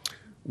Europe,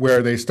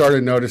 where they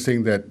started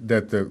noticing that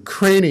the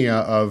crania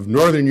of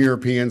Northern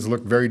Europeans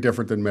look very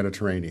different than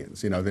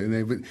Mediterraneans.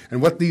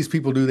 And what these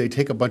people do, they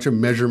take a bunch of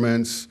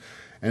measurements,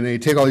 and they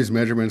take all these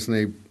measurements and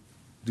they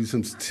do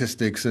some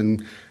statistics,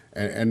 and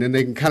then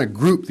they can kind of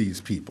group these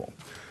people.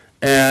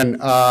 And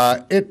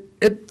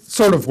it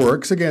sort of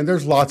works. Again,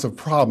 there's lots of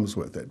problems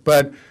with it.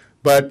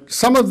 But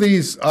some of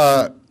these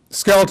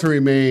skeletal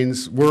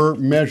remains were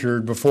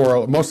measured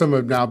before. Most of them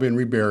have now been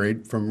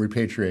reburied from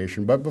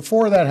repatriation. But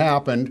before that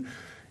happened,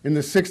 in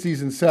the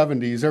 60s and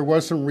 70s, there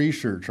was some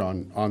research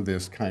on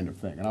this kind of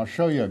thing. And I'll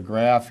show you a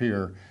graph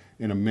here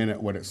in a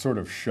minute what it sort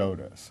of showed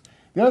us.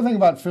 The other thing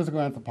about physical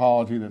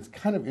anthropology that's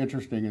kind of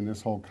interesting in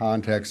this whole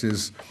context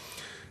is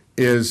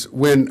is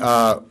when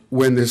the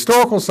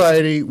Historical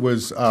Society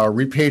was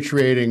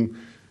repatriating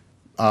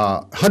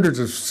hundreds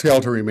of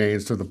skeletal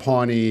remains to the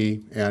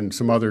Pawnee and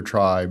some other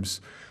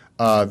tribes,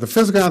 the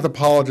physical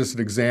anthropologists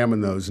that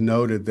examined those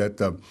noted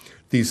that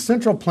these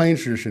Central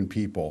Plains tradition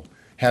people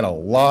had a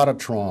lot of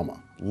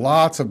trauma,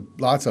 lots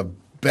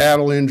of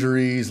battle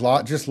injuries,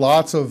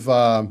 lots of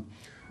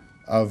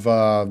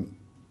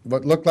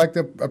what looked like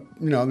they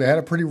had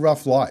a pretty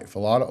rough life, a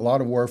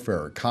lot of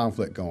warfare,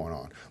 conflict going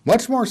on.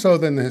 Much more so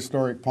than the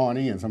historic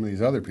Pawnee and some of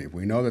these other people.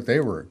 We know that they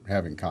were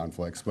having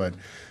conflicts, but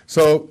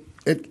so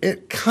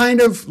it kind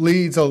of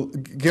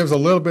gives a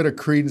little bit of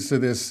credence to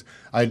this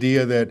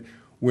idea that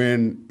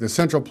when the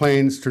Central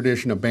Plains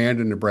tradition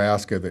abandoned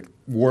Nebraska, that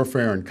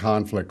warfare and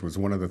conflict was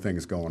one of the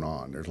things going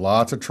on. There's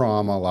lots of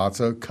trauma, lots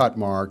of cut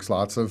marks,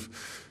 lots of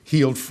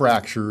healed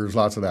fractures,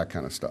 lots of that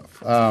kind of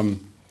stuff.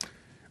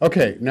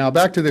 Okay, now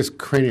back to this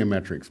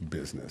craniometrics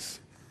business.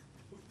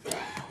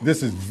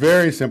 This is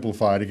very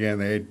simplified.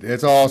 Again,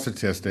 it's all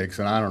statistics,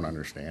 and I don't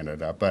understand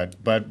it,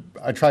 but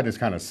I tried to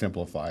kind of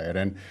simplify it.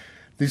 And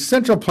these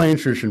Central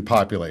Plains tradition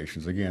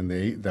populations, again,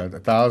 the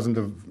 1,000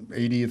 to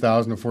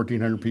 80,000 to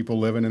 1,400 people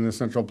living in the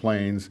Central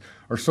Plains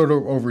are sort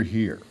of over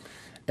here.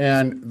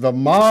 And the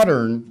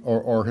modern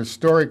or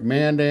historic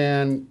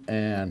Mandan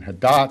and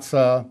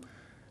Hidatsa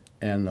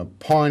and the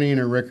Pawnee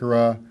and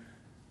Arikara,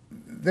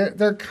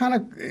 they're kind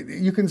of,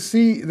 you can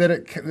see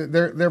that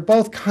they're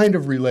both kind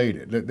of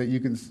related. That you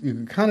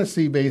can kind of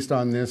see based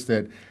on this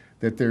that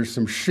there's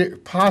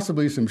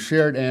possibly some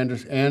shared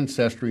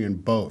ancestry in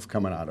both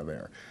coming out of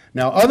there.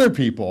 Now other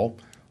people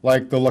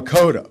like the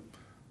Lakota,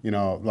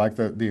 like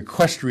the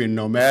equestrian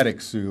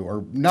nomadic Sioux,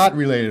 are not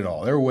related at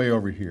all. They're way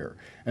over here.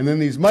 And then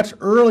these much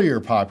earlier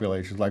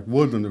populations like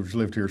Woodland, which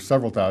lived here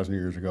several thousand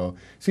years ago,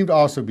 seem to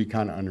also be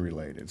kind of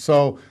unrelated.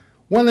 So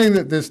one thing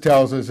that this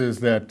tells us is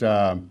that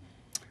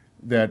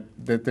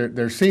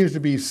there seems to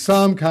be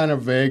some kind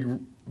of vague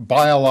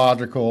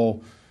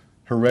biological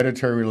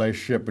hereditary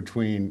relationship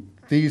between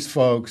these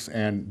folks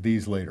and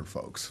these later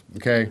folks,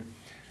 okay?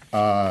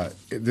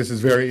 This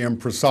is very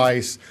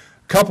imprecise.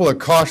 A couple of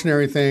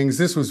cautionary things.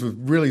 This was with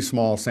really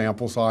small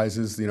sample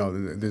sizes.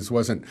 This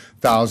wasn't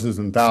thousands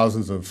and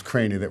thousands of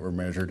crania that were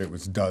measured. It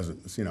was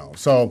dozens,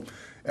 So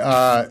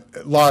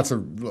lots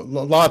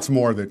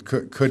more that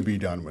could be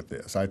done with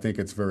this. I think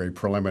it's very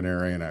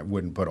preliminary, and I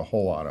wouldn't put a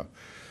whole lot of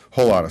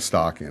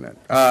stock in it.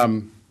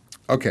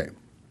 Okay.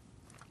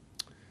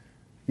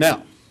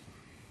 Now,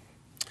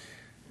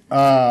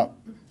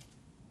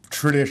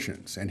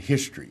 traditions and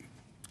history.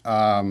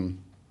 The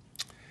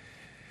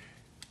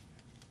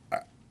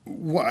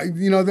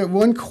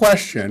one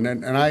question,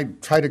 and I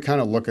tried to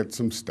kind of look at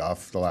some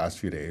stuff the last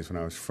few days when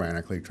I was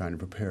frantically trying to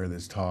prepare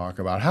this talk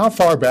about how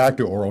far back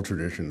do oral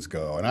traditions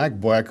go, and I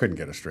couldn't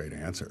get a straight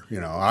answer.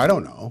 I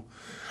don't know.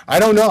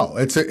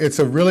 It's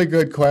a really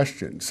good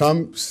question.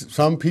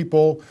 Some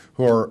people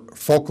who are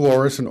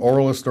folklorists and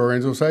oral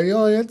historians will say,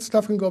 that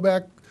stuff can go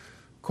back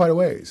quite a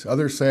ways.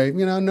 Others say,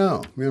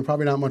 no,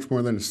 probably not much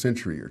more than a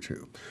century or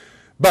two.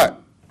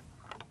 But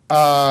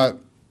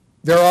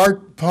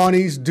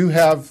Pawnees do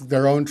have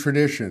their own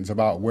traditions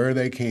about where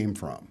they came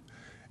from.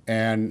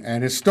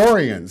 And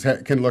historians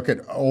can look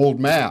at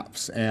old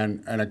maps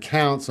and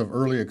accounts of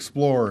early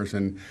explorers,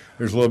 and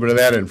there's a little bit of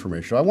that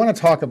information. I want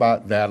to talk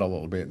about that a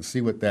little bit and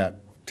see what that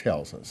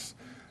tells us,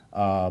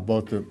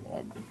 both the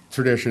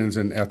traditions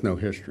and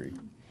ethnohistory.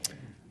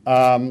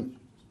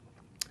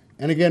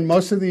 And again,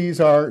 most of these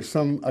are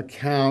some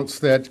accounts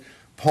that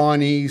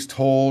Pawnees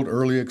told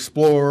early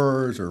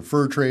explorers or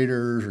fur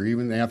traders or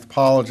even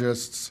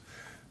anthropologists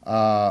in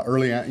the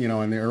early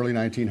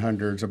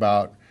 1900s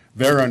about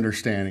their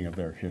understanding of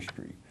their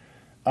history.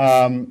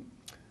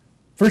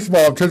 First of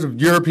all, in terms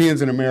of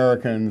Europeans and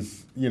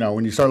Americans,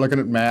 when you start looking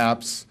at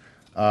maps,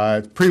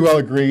 it's pretty well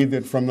agreed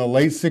that from the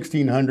late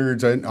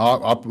 1600s and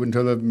up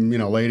until the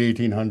late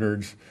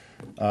 1800s,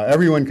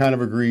 everyone kind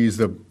of agrees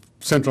that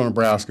central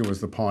Nebraska was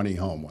the Pawnee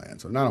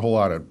homeland. So not a whole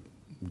lot of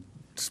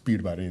dispute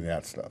about any of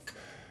that stuff.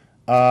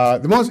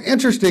 The most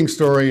interesting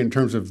story in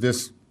terms of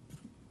this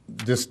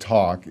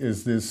talk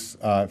is this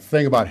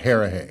thing about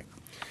Harahay.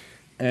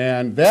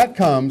 And that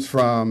comes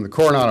from the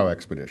Coronado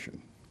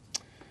expedition.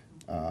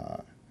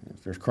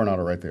 There's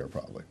Coronado right there,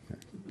 probably.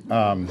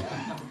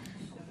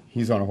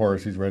 He's on a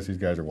horse. The rest of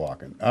these guys are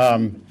walking.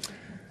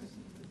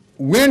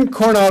 When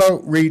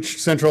Coronado reached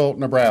central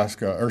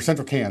Nebraska, or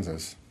central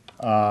Kansas,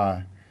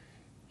 when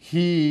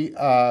he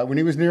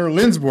was near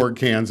Lindsborg,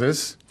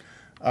 Kansas,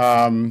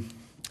 a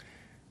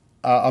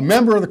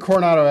member of the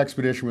Coronado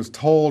expedition was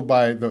told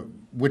by the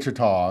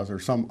Wichitas, or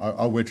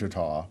a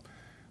Wichita,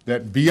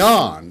 that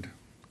beyond,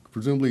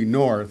 presumably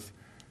north,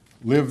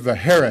 lived the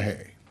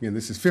Harahay.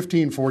 This is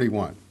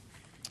 1541.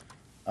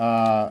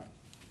 And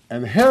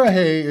the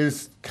Harahay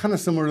is kind of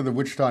similar to the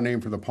Wichita name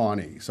for the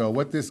Pawnee. So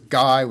what this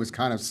guy was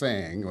kind of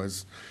saying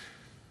was,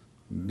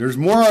 there's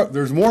more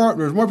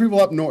people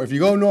up north. If you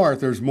go north,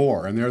 there's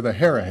more, and they're the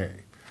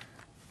Harahay.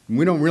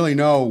 We don't really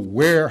know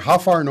how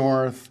far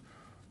north,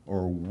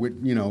 or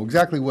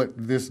exactly what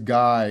this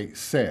guy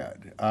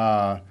said.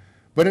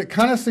 But it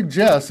kind of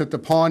suggests that the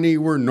Pawnee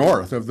were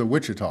north of the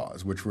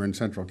Wichitas, which were in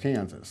central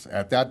Kansas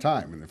at that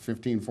time, in the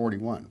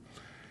 1541.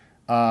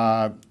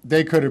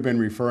 They could have been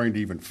referring to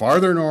even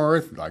farther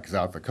north, like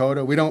South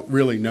Dakota. We don't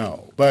really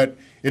know. But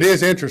it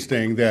is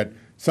interesting that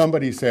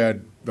somebody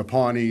said the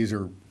Pawnees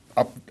are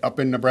up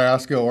in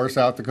Nebraska or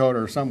South Dakota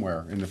or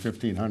somewhere in the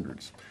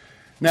 1500s.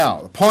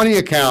 Now, the Pawnee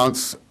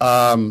accounts,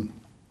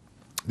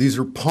 these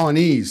are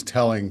Pawnees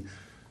telling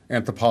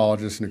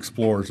anthropologists and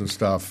explorers and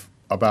stuff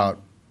about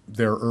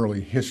their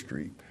early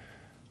history.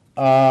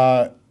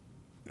 There's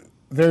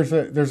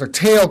a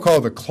tale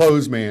called the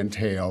Clothesman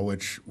Tale,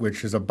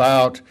 which is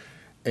about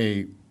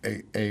a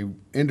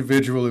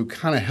individual who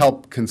kind of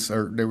helped.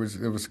 There was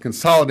a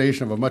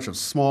consolidation of a bunch of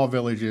small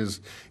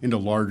villages into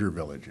larger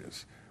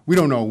villages. We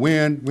don't know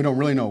when. We don't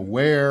really know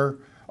where.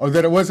 Or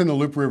that it was in the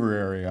Loup River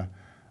area.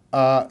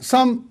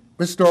 Some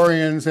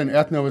historians and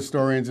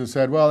ethno-historians have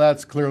said, well,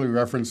 that's clearly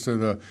reference to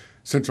the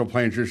Central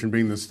Plains tradition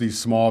being these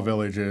small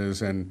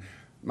villages, and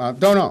don't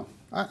know.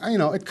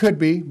 It could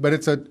be, but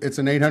it's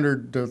an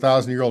 800 to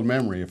 1,000-year-old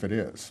memory if it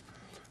is.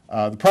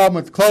 The problem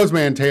with the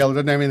Clothesman Tale, it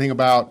doesn't have anything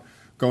about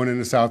going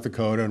into South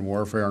Dakota and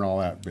warfare and all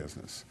that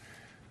business.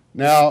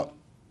 Now,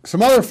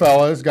 some other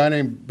fellas, a guy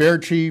named Bear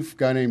Chief, a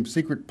guy named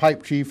Secret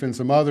Pipe Chief, and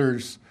some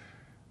others,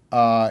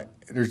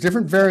 there's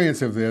different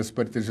variants of this,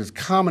 but there's this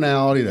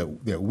commonality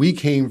that we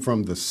came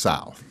from the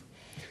South.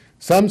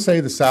 Some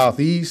say the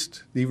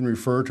Southeast, they even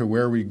refer to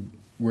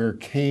where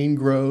cane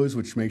grows,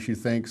 which makes you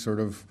think sort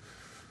of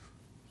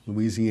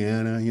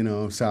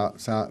Louisiana,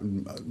 South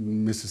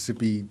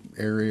Mississippi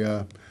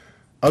area.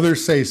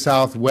 Others say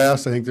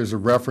Southwest. I think there's a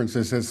reference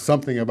that says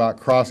something about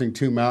crossing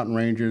two mountain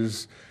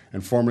ranges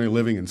and formerly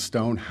living in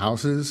stone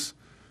houses.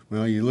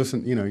 Well,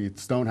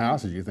 stone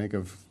houses, you think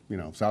of,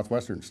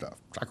 Southwestern stuff.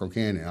 Chaco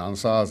Canyon,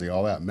 Anasazi,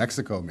 all that.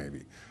 Mexico,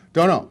 maybe.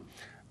 Don't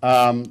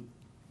know.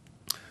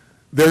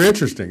 They're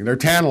interesting. They're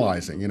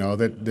tantalizing,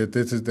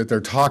 that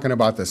they're talking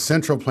about the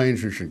Central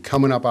Plains tradition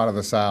coming up out of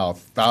the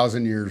South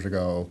 1,000 years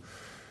ago,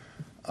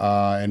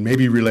 and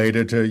maybe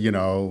related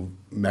to,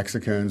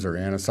 Mexicans or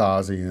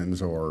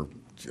Anasazians or,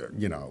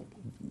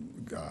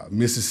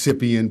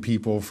 Mississippian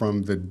people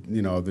from the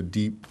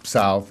deep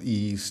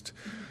southeast.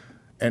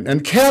 And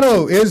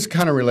Caddo is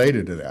kind of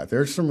related to that.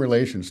 There's some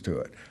relations to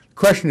it. The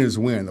question is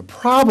when. The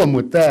problem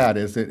with that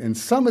is that in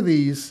some of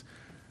these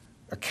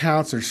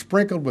accounts are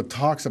sprinkled with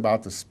talks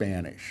about the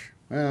Spanish.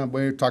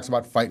 It talks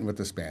about fighting with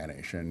the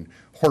Spanish and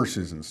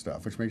horses and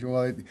stuff, which makes you,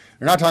 they're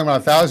not talking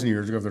about 1,000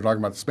 years ago if they're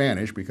talking about the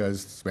Spanish,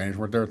 because the Spanish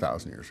weren't there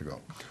 1,000 years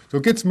ago. So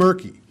it gets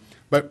murky.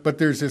 But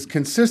there's this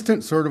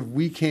consistent sort of,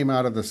 we came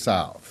out of the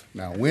South.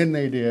 Now, when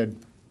they did,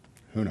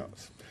 who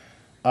knows?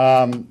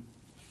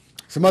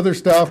 Some other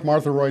stuff,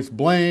 Martha Royce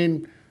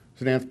Blaine,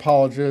 who's an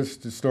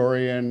anthropologist,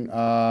 historian,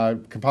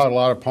 compiled a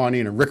lot of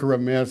Pawnee and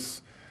Arikara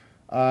myths,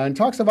 and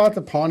talks about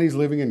the Pawnees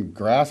living in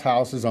grass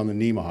houses on the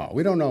Nemaha.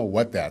 We don't know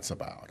what that's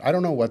about. I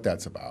don't know what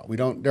that's about.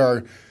 There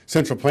are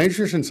Central Plains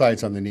tradition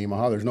sites on the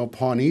Nemaha. There's no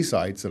Pawnee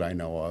sites that I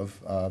know of.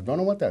 Don't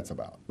know what that's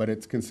about, but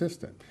it's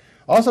consistent.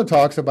 Also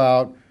talks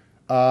about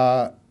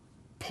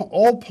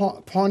old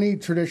Pawnee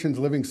traditions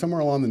living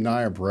somewhere along the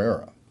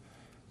Niobrara,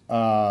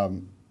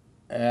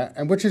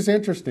 and which is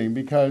interesting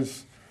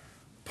because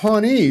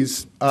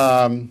Pawnees,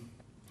 you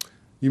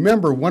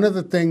remember one of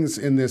the things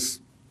in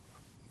this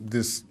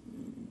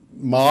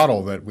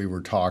model that we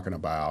were talking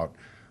about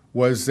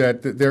was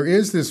that there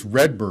is this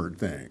redbird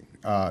thing,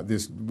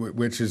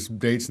 which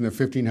dates in the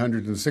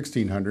 1500s and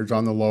 1600s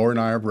on the lower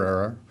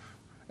Niobrara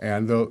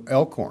and the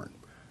Elkhorn,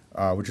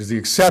 which is the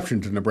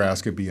exception to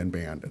Nebraska being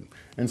abandoned.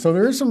 And so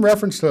there is some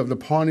reference to the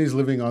Pawnees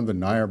living on the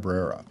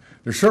Niobrara.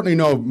 There's certainly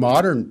no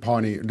modern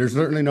Pawnee, there's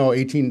certainly no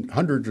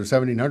 1800s or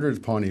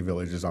 1700s Pawnee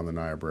villages on the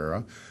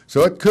Niobrara.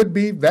 So it could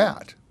be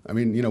that. I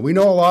mean, we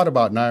know a lot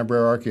about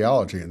Niobrara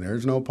archaeology, and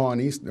there's no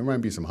Pawnees. There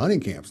might be some hunting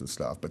camps and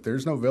stuff, but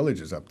there's no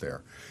villages up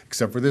there,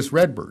 except for this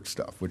redbird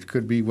stuff, which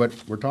could be what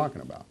we're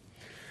talking about.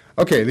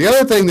 Okay, the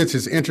other thing that's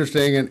just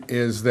interesting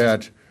is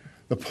that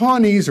the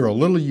Pawnees are a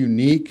little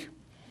unique.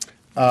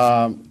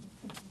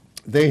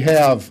 They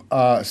have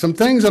some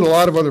things that a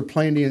lot of other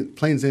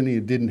Plains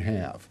Indians didn't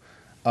have.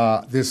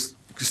 This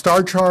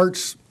star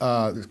charts,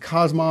 this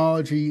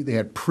cosmology, they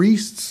had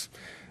priests,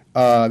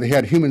 they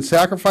had human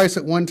sacrifice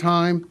at one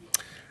time.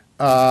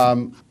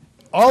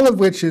 All of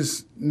which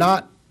is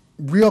not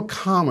real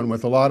common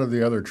with a lot of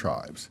the other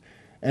tribes.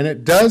 And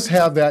it does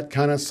have that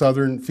kind of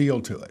southern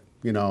feel to it.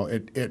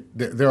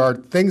 There are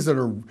things that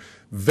are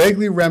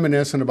vaguely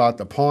reminiscent about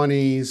the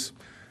Pawnees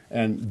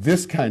and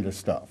this kind of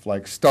stuff,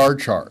 like star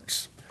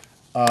charts,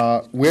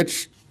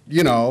 which,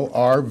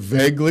 are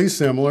vaguely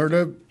similar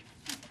to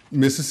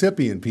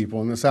Mississippian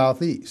people in the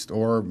southeast,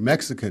 or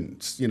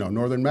Mexicans,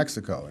 northern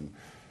Mexico, and,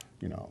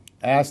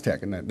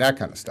 Aztec and that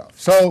kind of stuff.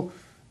 So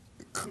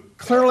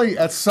clearly,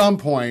 at some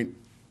point,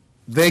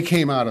 they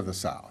came out of the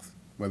South,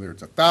 whether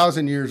it's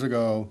 1,000 years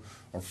ago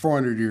or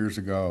 400 years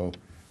ago.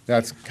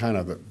 That's kind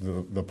of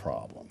the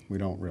problem. We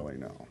don't really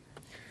know.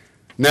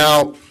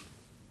 Now,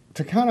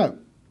 to kind of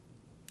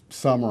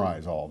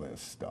summarize all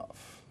this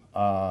stuff,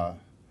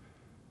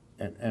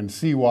 and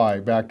see why,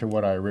 back to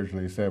what I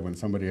originally said when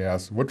somebody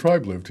asked, what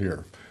tribe lived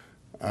here?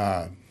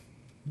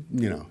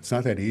 You know, it's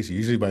not that easy.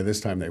 Usually by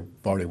this time they've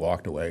already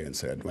walked away and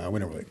said, well, we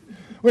don't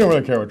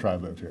really care what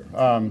tribe lived here.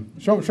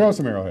 Show us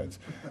some arrowheads.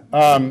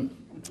 But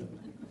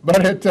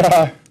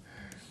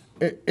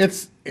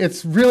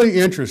it's really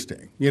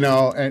interesting, you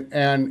know,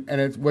 and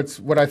it's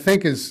what I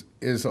think is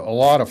a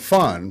lot of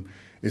fun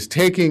is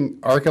taking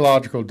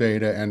archaeological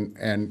data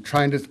and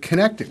trying to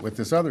connect it with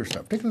this other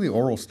stuff, particularly the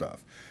oral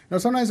stuff. You know,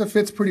 sometimes it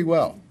fits pretty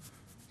well.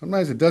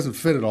 Sometimes it doesn't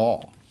fit at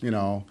all, you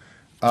know.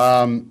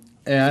 You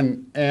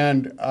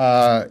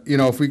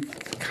know, if we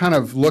kind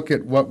of look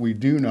at what we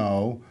do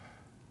know,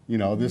 you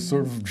know, this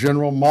sort of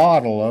general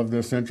model of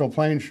the Central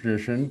Plains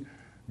tradition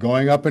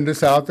going up into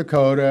South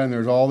Dakota, and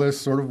there's all this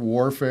sort of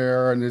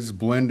warfare and this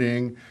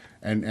blending,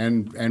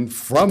 and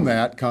from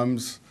that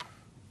comes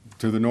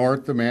to the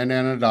north the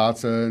Mandan and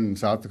Hidatsa, and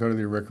South Dakota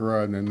the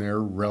Arikara, and then their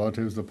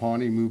relatives, the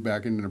Pawnee, moved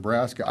back into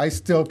Nebraska. I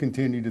still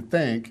continue to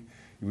think,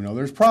 even though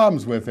there's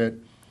problems with it,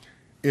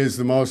 is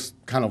the most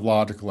kind of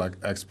logical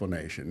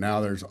explanation. Now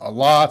there's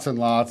lots and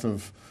lots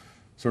of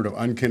sort of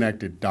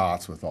unconnected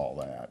dots with all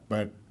that,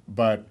 but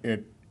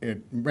it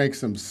makes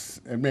some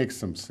sense.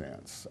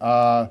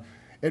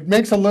 It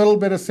makes a little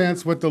bit of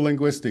sense with the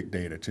linguistic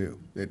data too.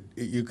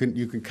 You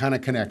can kind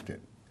of connect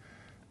it.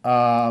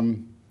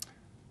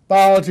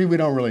 Biology, we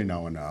don't really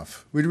know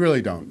enough. We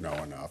really don't know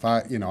enough.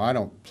 I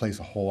don't place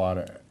a whole lot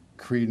of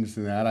credence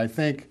in that. I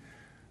think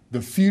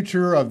the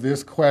future of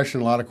this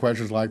question, a lot of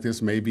questions like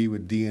this, may be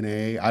with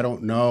DNA. I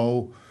don't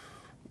know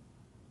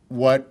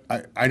what,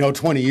 I know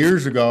 20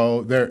 years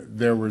ago,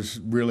 there was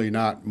really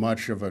not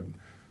much of a,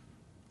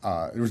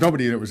 there was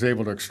nobody that was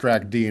able to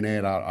extract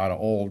DNA out of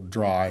old,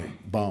 dry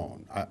bone.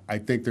 I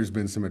think there's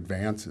been some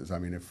advances. I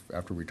mean,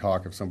 after we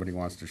talk, if somebody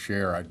wants to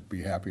share, I'd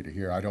be happy to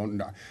hear. I don't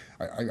know.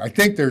 I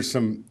think there's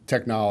some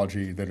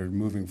technology that are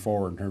moving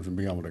forward in terms of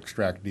being able to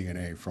extract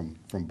DNA from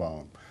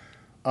bone,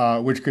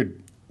 which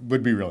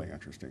would be really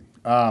interesting.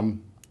 The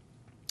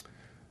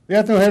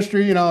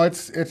ethnohistory, you know,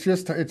 it's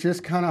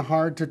just kind of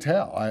hard to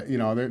tell. You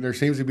know, there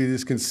seems to be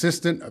this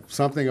consistent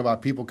something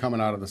about people coming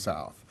out of the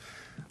South.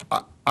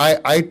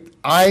 I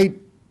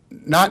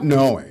not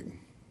knowing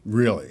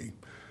really,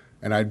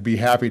 and I'd be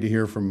happy to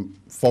hear from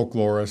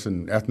folklorists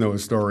and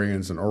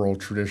ethnohistorians and oral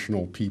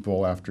traditional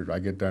people after I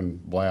get done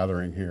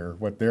blathering here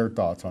what their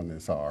thoughts on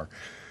this are.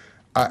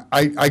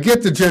 I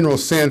get the general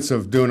sense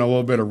of doing a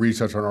little bit of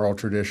research on oral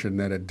tradition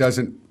that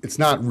it's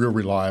not real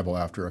reliable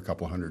after a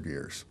couple hundred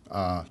years.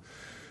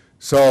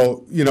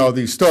 So, you know,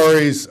 these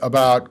stories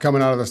about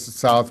coming out of the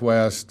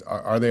Southwest,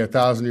 are they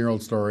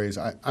 1,000-year-old stories?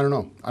 I don't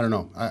know.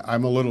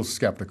 I'm a little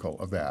skeptical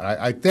of that.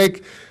 I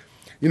think,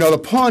 you know, the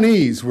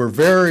Pawnees were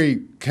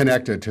very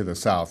connected to the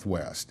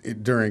Southwest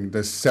during the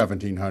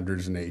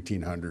 1700s and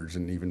 1800s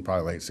and even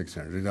probably late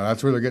 1600s. You know,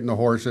 that's where they're getting the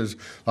horses,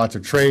 lots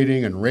of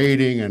trading and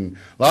raiding and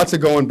lots of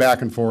going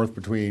back and forth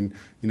between,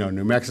 you know,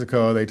 New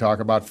Mexico. They talk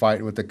about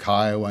fighting with the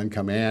Kiowa and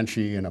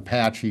Comanche and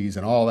Apaches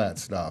and all that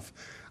stuff.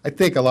 I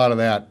think a lot of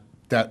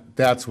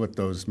that's what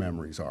those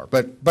memories are.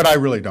 But I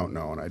really don't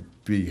know, and I'd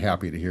be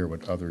happy to hear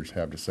what others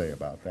have to say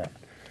about that.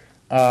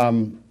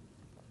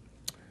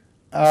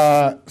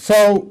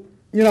 So,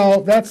 you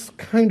know, that's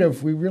kind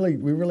of, we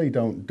really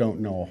don't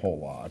know a whole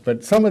lot.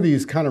 But some of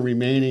these kind of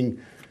remaining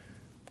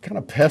kind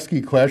of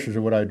pesky questions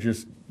are what I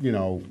just, you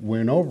know,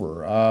 went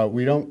over.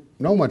 We don't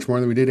know much more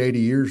than we did 80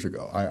 years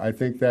ago. I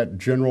think that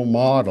general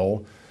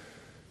model,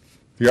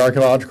 the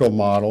archaeological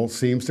model,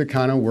 seems to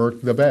kind of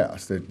work the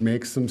best. It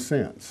makes some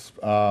sense.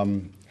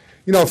 You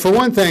know, for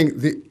one thing,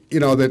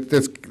 you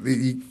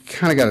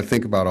kind of got to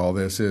think about all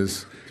this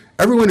is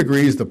everyone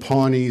agrees the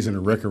Pawnees and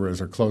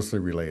Arikaras are closely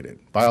related,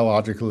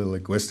 biologically,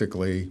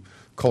 linguistically,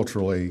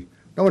 culturally.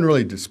 No one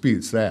really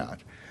disputes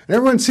that. And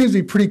everyone seems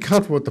to be pretty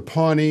comfortable with the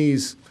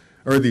Pawnees,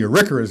 or the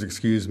Arikaras,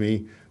 excuse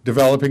me,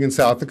 developing in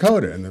South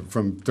Dakota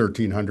from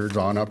 1300s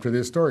on up to the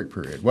historic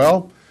period.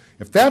 Well,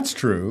 if that's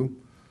true,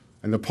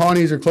 and the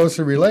Pawnees are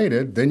closely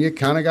related, then you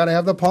kind of got to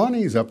have the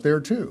Pawnees up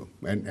there too.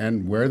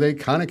 And where they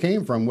kind of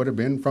came from would have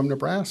been from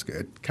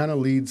Nebraska. It kind of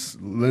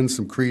lends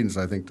some credence,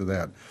 I think,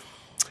 to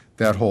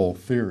that whole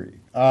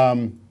theory.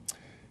 And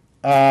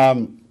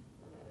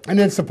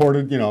it's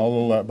supported, you know, a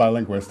little by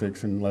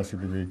linguistics and lesser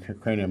degree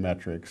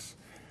craniometrics.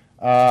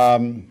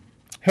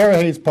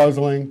 Harrowhead's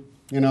puzzling,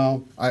 you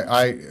know.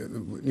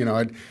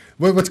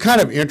 What's kind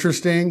of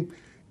interesting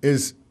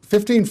is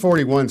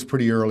 1541 is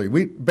pretty early.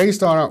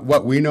 Based on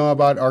what we know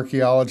about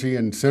archaeology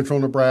in central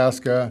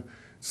Nebraska,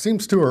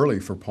 seems too early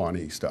for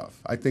Pawnee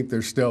stuff. I think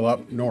they're still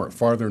up north,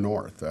 farther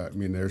north. I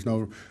mean,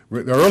 the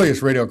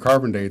earliest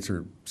radiocarbon dates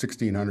are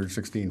 1600,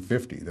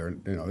 1650.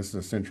 This is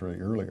a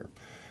century earlier.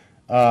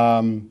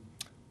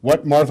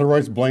 What Martha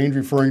Royce Blaine's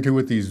referring to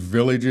with these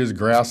villages,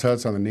 grass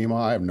huts on the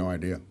Nema, I have no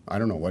idea. I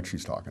don't know what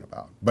she's talking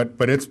about.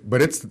 But it's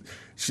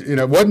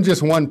it wasn't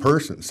just one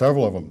person.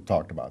 Several of them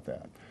talked about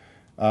that.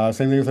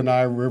 Same thing with the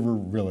Nye River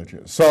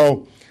villages.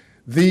 So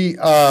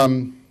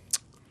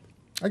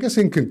I guess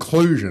in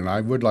conclusion,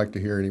 I would like to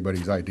hear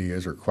anybody's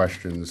ideas or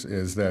questions,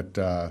 is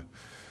that,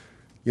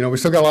 you know, we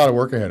still got a lot of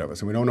work ahead of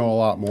us, and we don't know a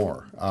lot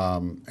more.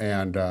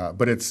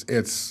 But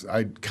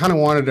I kind of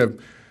wanted to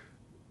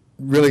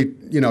really,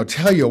 you know,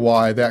 tell you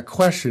why that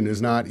question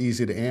is not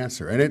easy to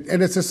answer. And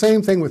it's the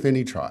same thing with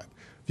any tribe.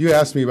 If you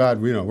ask me about,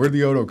 you know, where'd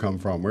the Oto come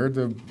from? Where'd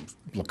the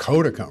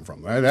Lakota come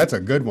from? That's a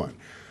good one.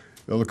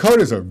 The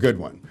Lakota's a good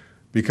one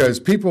because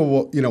people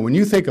will, you know, when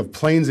you think of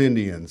Plains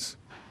Indians,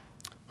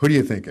 who do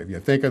you think of? You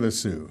think of the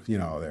Sioux. You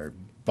know, they're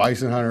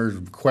bison hunters,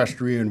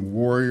 equestrian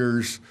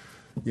warriors,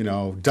 you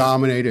know,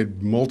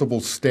 dominated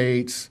multiple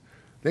states.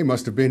 They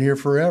must have been here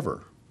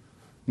forever.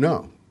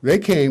 No. They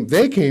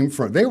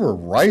were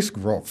rice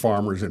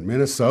farmers in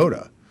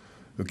Minnesota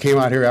who came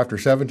out here after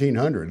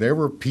 1700. They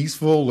were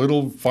peaceful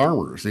little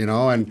farmers, you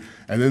know, and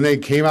then they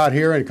came out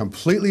here and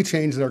completely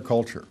changed their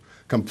culture,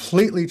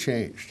 completely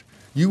changed.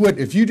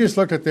 If you just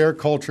looked at their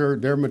culture,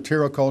 their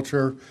material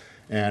culture,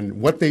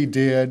 and what they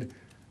did,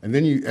 and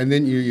then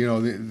you know,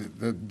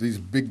 these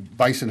big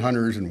bison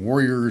hunters and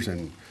warriors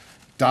and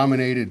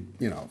dominated,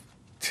 you know,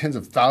 tens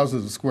of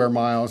thousands of square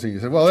miles, and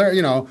you said, well, they're,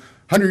 you know,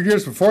 100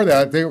 years before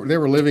that, they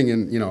were living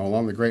in, you know,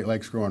 along the Great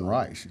Lakes growing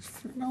rice.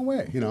 No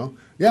way, you know.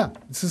 Yeah,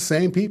 it's the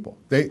same people.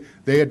 They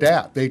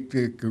adapt. They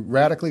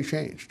radically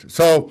changed.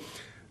 So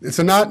it's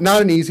not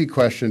an easy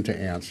question to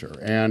answer.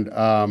 And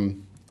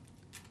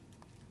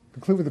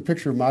conclude with a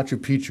picture of Machu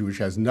Picchu, which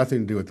has nothing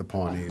to do with the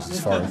Pawnees,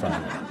 as far as I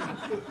know.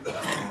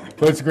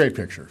 But it's a great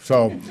picture.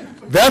 So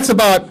that's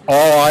about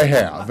all I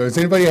have. Does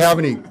anybody have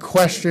any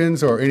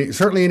questions or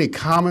certainly any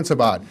comments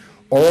about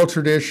oral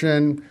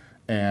tradition?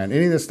 And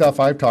any of the stuff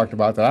I've talked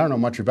about that I don't know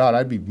much about,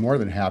 I'd be more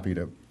than happy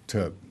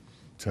to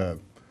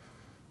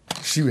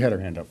she had her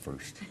hand up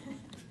first.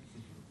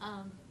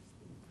 I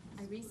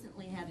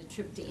recently had a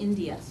trip to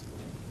India,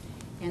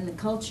 and the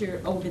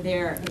culture over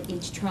there,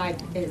 each tribe,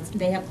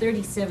 they have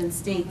 37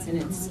 states,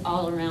 and it's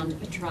all around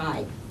a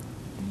tribe.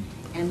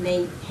 And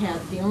they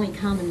have, the only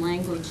common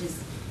language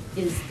is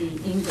the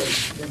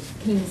English, the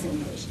King's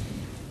English.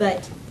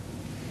 But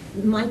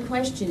my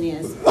question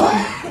is,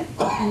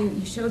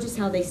 you showed us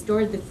how they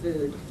stored the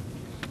food,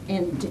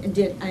 and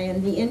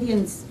the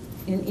Indians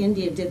in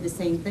India did the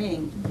same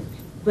thing,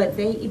 but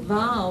they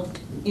evolved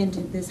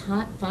into this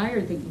hot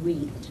fire that we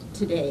eat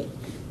today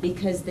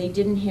because they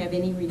didn't have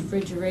any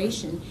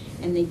refrigeration,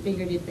 and they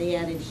figured if they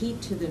added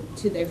heat to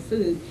their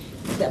food,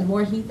 the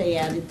more heat they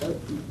added,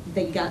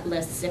 they got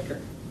less sicker.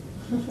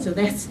 So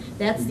that's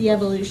the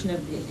evolution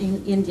of the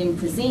Indian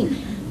cuisine.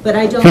 But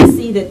I don't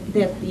see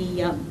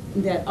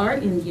that our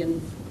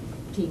Indian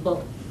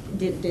people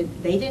they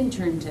didn't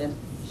turn to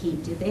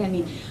heat, did they? I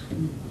mean,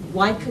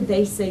 why could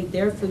they say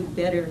their food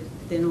better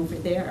than over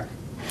there?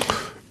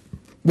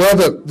 Well,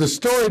 the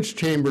storage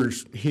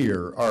chambers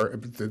here are,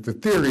 the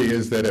theory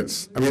is that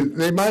it's, I mean,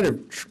 they might have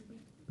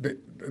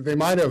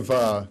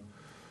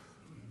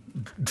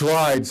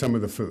dried some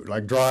of the food,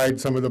 like dried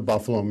some of the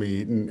buffalo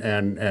meat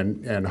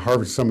and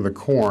harvested some of the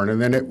corn,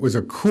 and then it was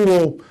a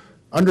cool,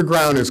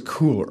 underground is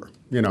cooler,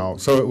 you know,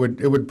 so it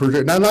would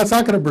preserve, now that's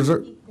not going to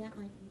preserve. That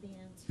might be the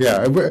answer.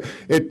 Yeah,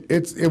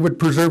 it would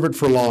preserve it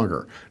for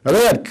longer. Now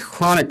they had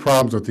chronic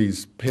problems with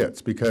these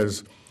pits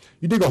because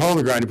you dig a hole in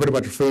the ground, you put a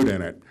bunch of food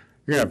in it,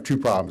 you're going to have two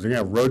problems. You're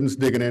going to have rodents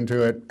digging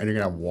into it, and you're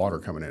going to have water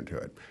coming into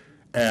it.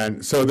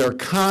 And so they're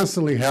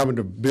constantly having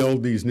to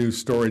build these new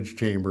storage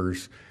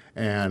chambers,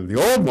 and the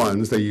old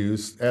ones they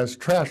use as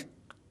trash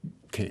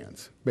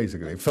cans,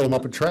 basically. They fill them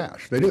up with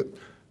trash. They do.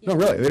 No,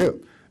 really, they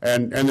do.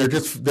 And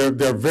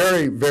they're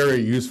very,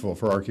 very useful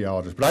for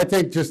archaeologists. But I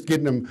think just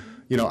getting them,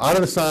 you know, out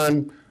of the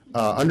sun,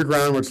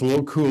 underground where it's a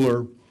little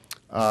cooler,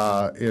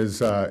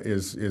 is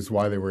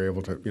why they were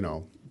able to, you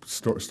know,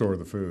 store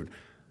the food.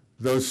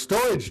 Those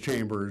storage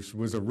chambers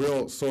was a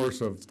real source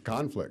of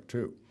conflict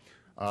too.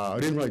 I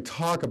didn't really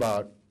talk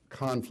about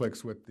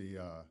conflicts with the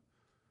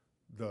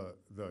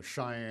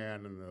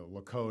Cheyenne and the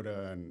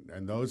Lakota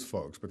and those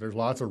folks, but there's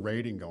lots of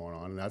raiding going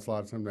on, and that's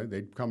lots of them.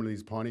 They'd come to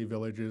these Pawnee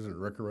villages in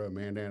Arikara,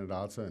 Mandan, and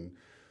Datsa,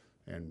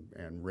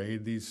 and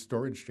raid these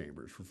storage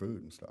chambers for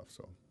food and stuff.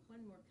 So.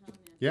 One more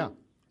comment. Yeah.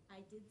 I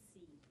did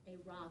see a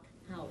rock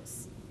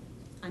house.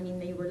 I mean,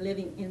 they were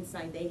living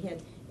inside.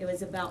 It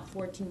was about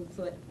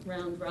 14-foot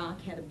round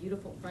rock, had a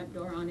beautiful front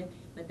door on it,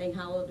 but they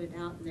hollowed it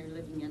out and they're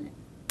living in it.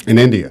 In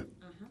India?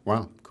 Uh-huh.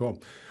 Wow, cool.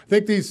 I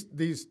think these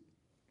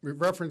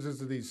references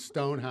to these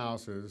stone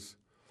houses,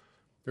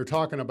 they're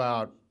talking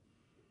about,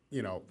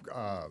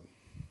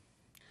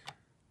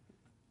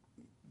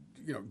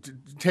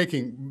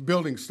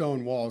 building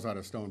stone walls out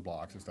of stone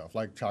blocks and stuff,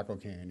 like Chaco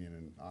Canyon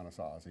and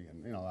Anasazi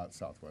and, that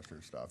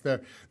southwestern stuff.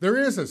 There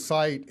is a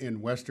site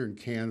in western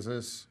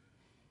Kansas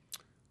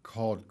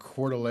called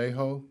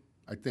Cordelejo,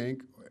 I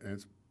think, and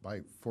it's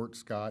by Fort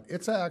Scott.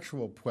 It's an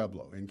actual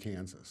pueblo in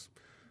Kansas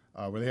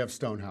where they have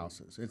stone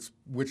houses. It's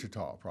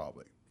Wichita,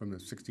 probably, from the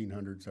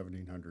 1600s,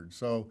 1700s.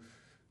 So,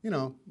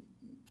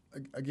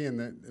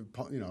 again,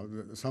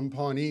 some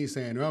Pawnee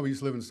saying, well, we used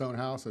to live in stone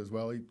houses.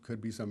 Well, it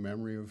could be some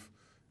memory of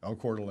El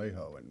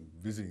Cordelejo and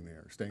visiting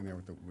there, staying there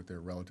with their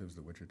relatives,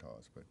 the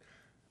Wichitas. But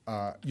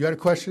you had a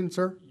question,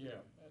 sir? Yeah,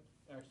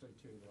 actually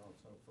two,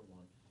 also for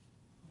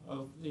one.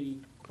 Of the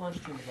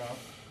question about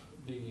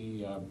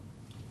the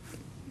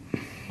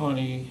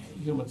Pawnee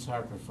human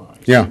sacrifice.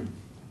 Yeah.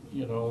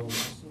 You know,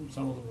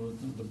 some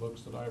of the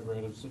books that I've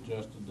read have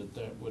suggested that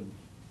that would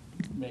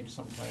make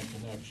some kind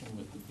of connection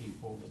with the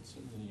people that's,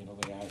 you know,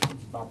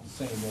 it's about the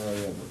same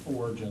area of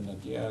origin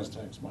that the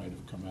Aztecs might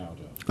have come out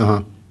of.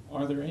 Uh-huh.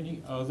 Are there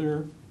any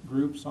other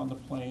groups on the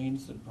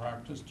plains that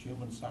practiced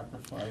human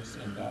sacrifice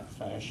in that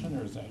fashion,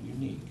 or is that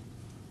unique?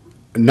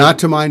 Not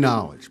to my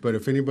knowledge, but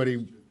if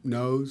anybody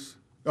knows.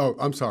 Oh,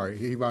 I'm sorry.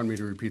 He wanted me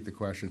to repeat the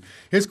question.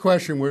 His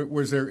question,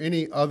 was there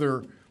any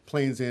other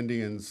Plains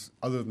Indians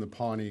other than the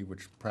Pawnee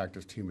which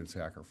practiced human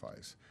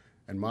sacrifice?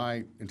 And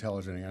my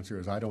intelligent answer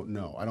is I don't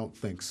know. I don't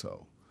think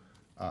so.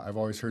 I've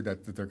always heard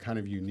that they're kind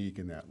of unique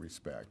in that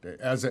respect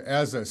as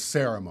a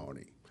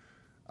ceremony.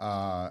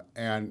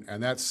 And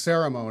that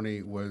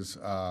ceremony was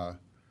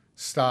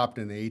stopped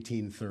in the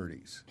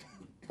 1830s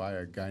by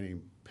a guy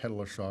named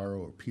Pedalasharo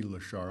or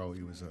Pedalasharo.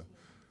 He was a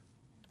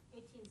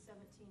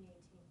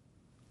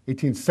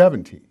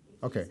 1817.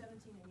 Okay.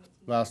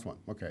 Last one.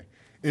 Okay.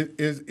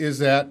 Is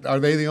that, are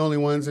they the only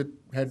ones that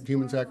had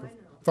human sacrifice?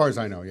 As far as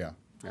I know, yeah.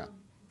 Yeah.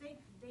 They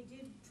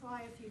did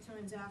try a few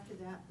times after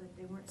that, but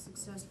they weren't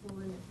successful,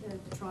 and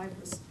the tribe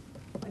was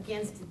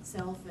against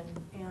itself,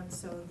 and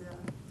so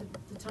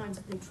the times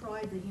that they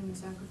tried the human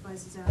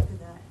sacrifices after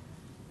that,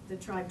 the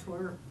tribe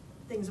tore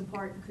things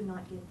apart and could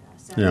not get that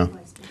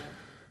sacrifice together.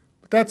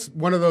 That's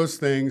one of those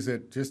things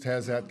that just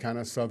has that kind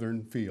of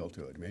southern feel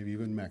to it, maybe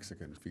even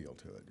Mexican feel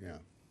to it, yeah.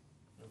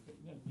 Okay,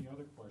 then the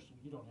other question,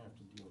 you don't have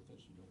to deal with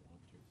this, you don't want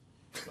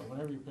to. So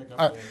whenever you pick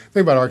up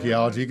Think about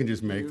archaeology, you can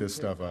just make this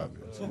stuff up.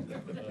 book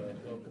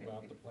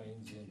about the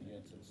Plains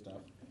Indians and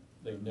stuff,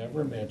 they've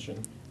never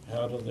mentioned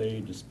how do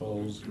they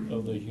dispose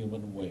of the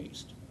human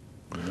waste.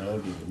 You know,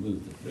 do you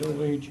move the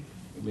village?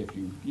 If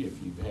you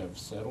have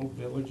settled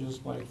villages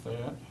like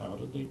that, how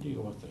do they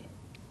deal with that?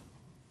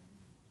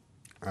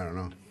 I don't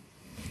know.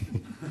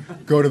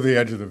 Go to the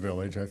edge of the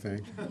village, I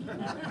think.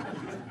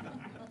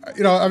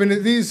 You know, I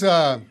mean, these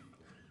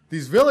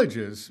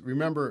villages,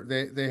 remember,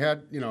 they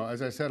had, you know,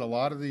 as I said, a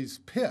lot of these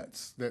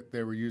pits that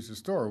they were used to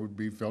store would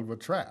be filled with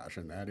trash,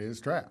 and that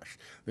is trash.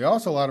 They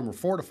also, a lot of them were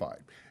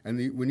fortified. And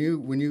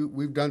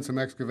we've done some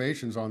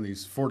excavations on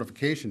these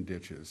fortification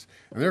ditches,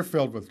 and they're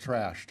filled with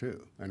trash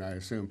too. And I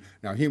assume,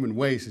 now human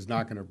waste is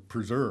not going to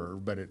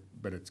preserve, but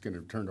it's going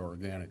to turn to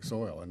organic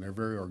soil, and they're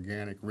very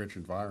organic, rich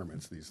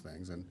environments, these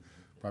things, and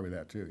probably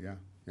that too, yeah,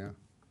 yeah.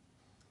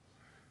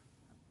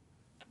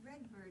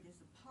 Redbird is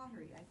a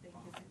pottery, I think,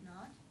 is it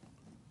not?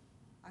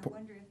 I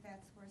wonder if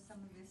that's where some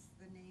of this,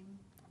 the name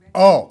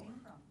Redbird came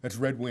from. That's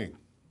Red Wing.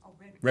 Oh,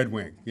 Red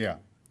Wing, yeah,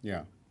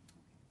 yeah.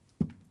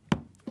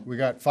 We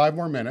got 5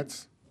 more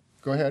minutes.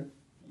 Go ahead.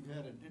 You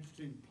had an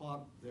interesting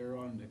plot there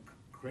on the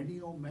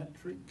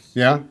craniometrics.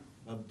 Yeah.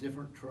 Of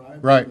different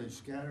tribes. Right. They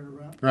scattered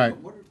around. Right.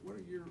 What are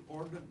your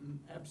ordinate and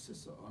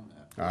abscissa on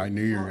that? I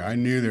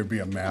knew there'd be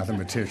a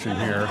mathematician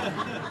here.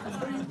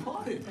 What are you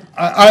plotting?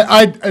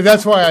 I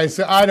that's why I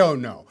said I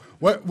don't know.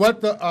 What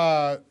the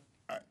I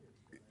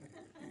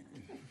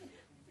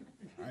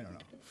don't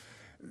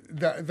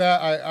know.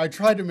 I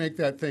tried to make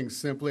that thing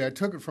simply. I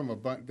took it from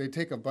they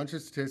take a bunch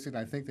of statistics, and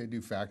I think they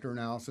do factor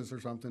analysis or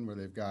something where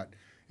they've got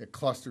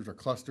clusters or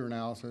cluster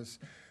analysis.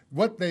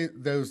 What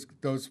those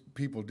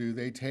people do,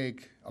 they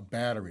take a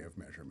battery of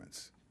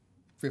measurements,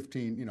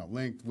 15, you know,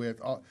 length,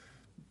 width,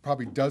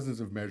 probably dozens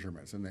of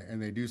measurements, and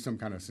they do some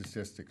kind of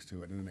statistics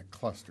to it, and then it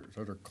clusters.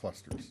 Those are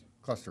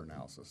cluster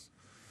analysis.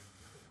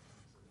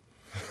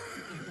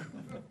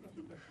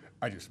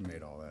 I just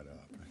made all that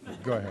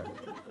up. Go ahead. I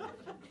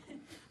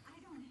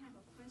don't have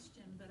a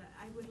question, but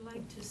I would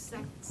like to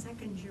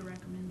second your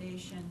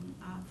recommendation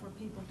for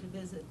people to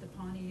visit the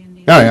Pawnee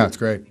Indian Yeah, it's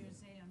great.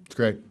 Museum. It's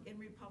great. In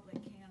Republic,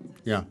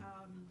 Kansas. Yeah.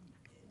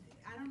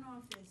 I don't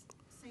know if the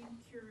same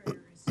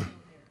curator is still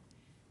there,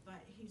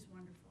 but he's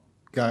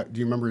wonderful. Do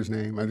you remember his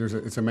name?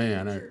 It's a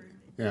man. Sure.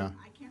 Yeah.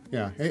 I can't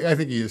Yeah. remember. I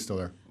think he is still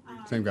there.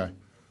 Same guy.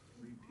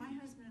 My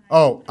husband and I.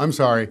 Oh, I'm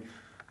sorry.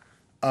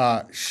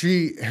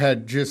 She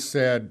had just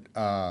said.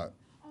 Oh,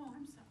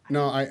 I'm sorry.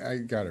 No, I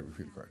got it.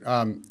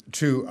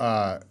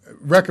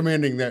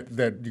 Recommending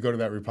that you go to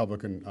that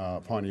Republican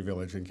Pawnee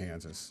village in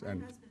Kansas, My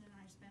and husband and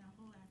I spent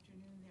a whole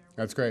afternoon there.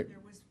 That's great. There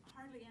was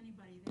hardly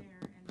anybody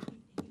there, and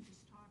he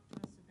just talked to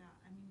us about,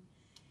 I mean,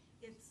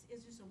 it's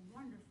just a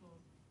wonderful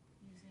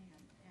museum.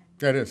 And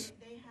That is.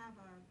 They have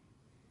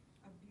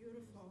a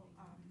beautiful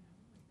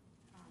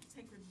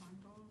sacred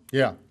bundle.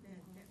 Yeah. That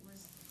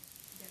was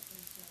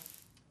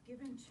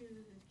given to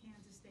the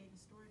Kansas State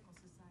Historical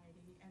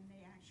Society, and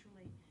they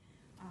actually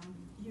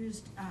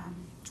used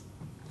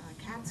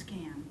CAT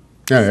scan.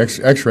 Yeah,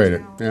 So they X-rayed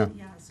it. could Yeah.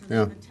 tell- So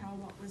Yeah. they could tell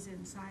what was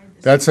inside.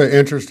 That's an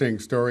interesting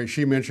story.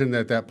 She mentioned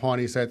that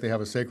Pawnee site, they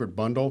have a sacred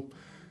bundle,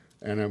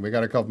 and we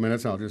got a couple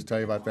minutes, and I'll just tell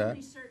you about that.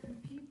 Only certain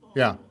people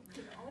Yeah.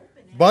 could open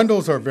it.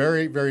 Bundles are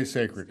very, very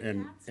sacred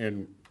in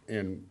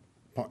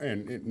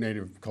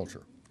Native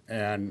culture.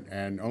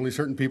 And only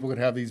certain people could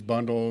have these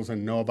bundles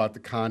and know about the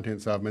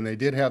contents of them. And they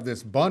did have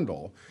this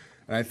bundle.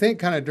 And I think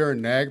kind of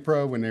during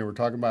NAGPRA, when they were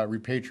talking about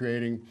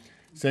repatriating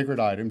sacred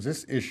items,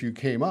 this issue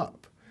came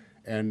up.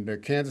 And the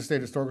Kansas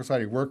State Historical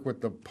Society worked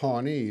with the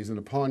Pawnees, and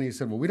the Pawnees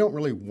said, well, we don't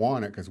really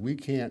want it because we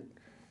don't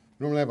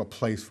really have a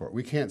place for it.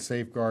 We can't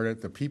safeguard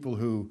it. The people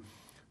who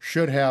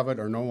should have it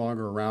are no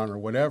longer around or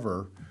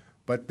whatever,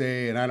 but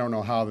and I don't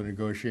know how the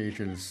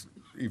negotiations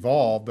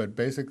evolved, but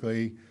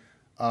basically,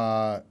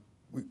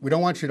 we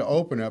don't want you to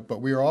open it,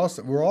 but we're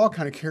all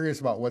kind of curious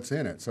about what's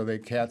in it. So they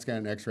CAT scanned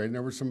and X-rayed, and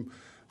there were some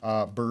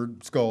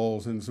bird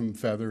skulls and some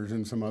feathers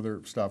and some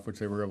other stuff which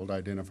they were able to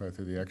identify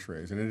through the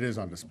X-rays, and it is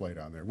on display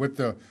down there.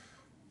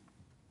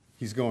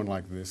 He's going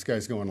like this. This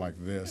guy's going like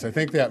this. I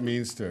think that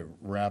means to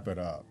wrap it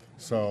up.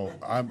 So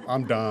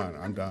I'm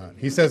done.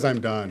 He says I'm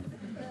done.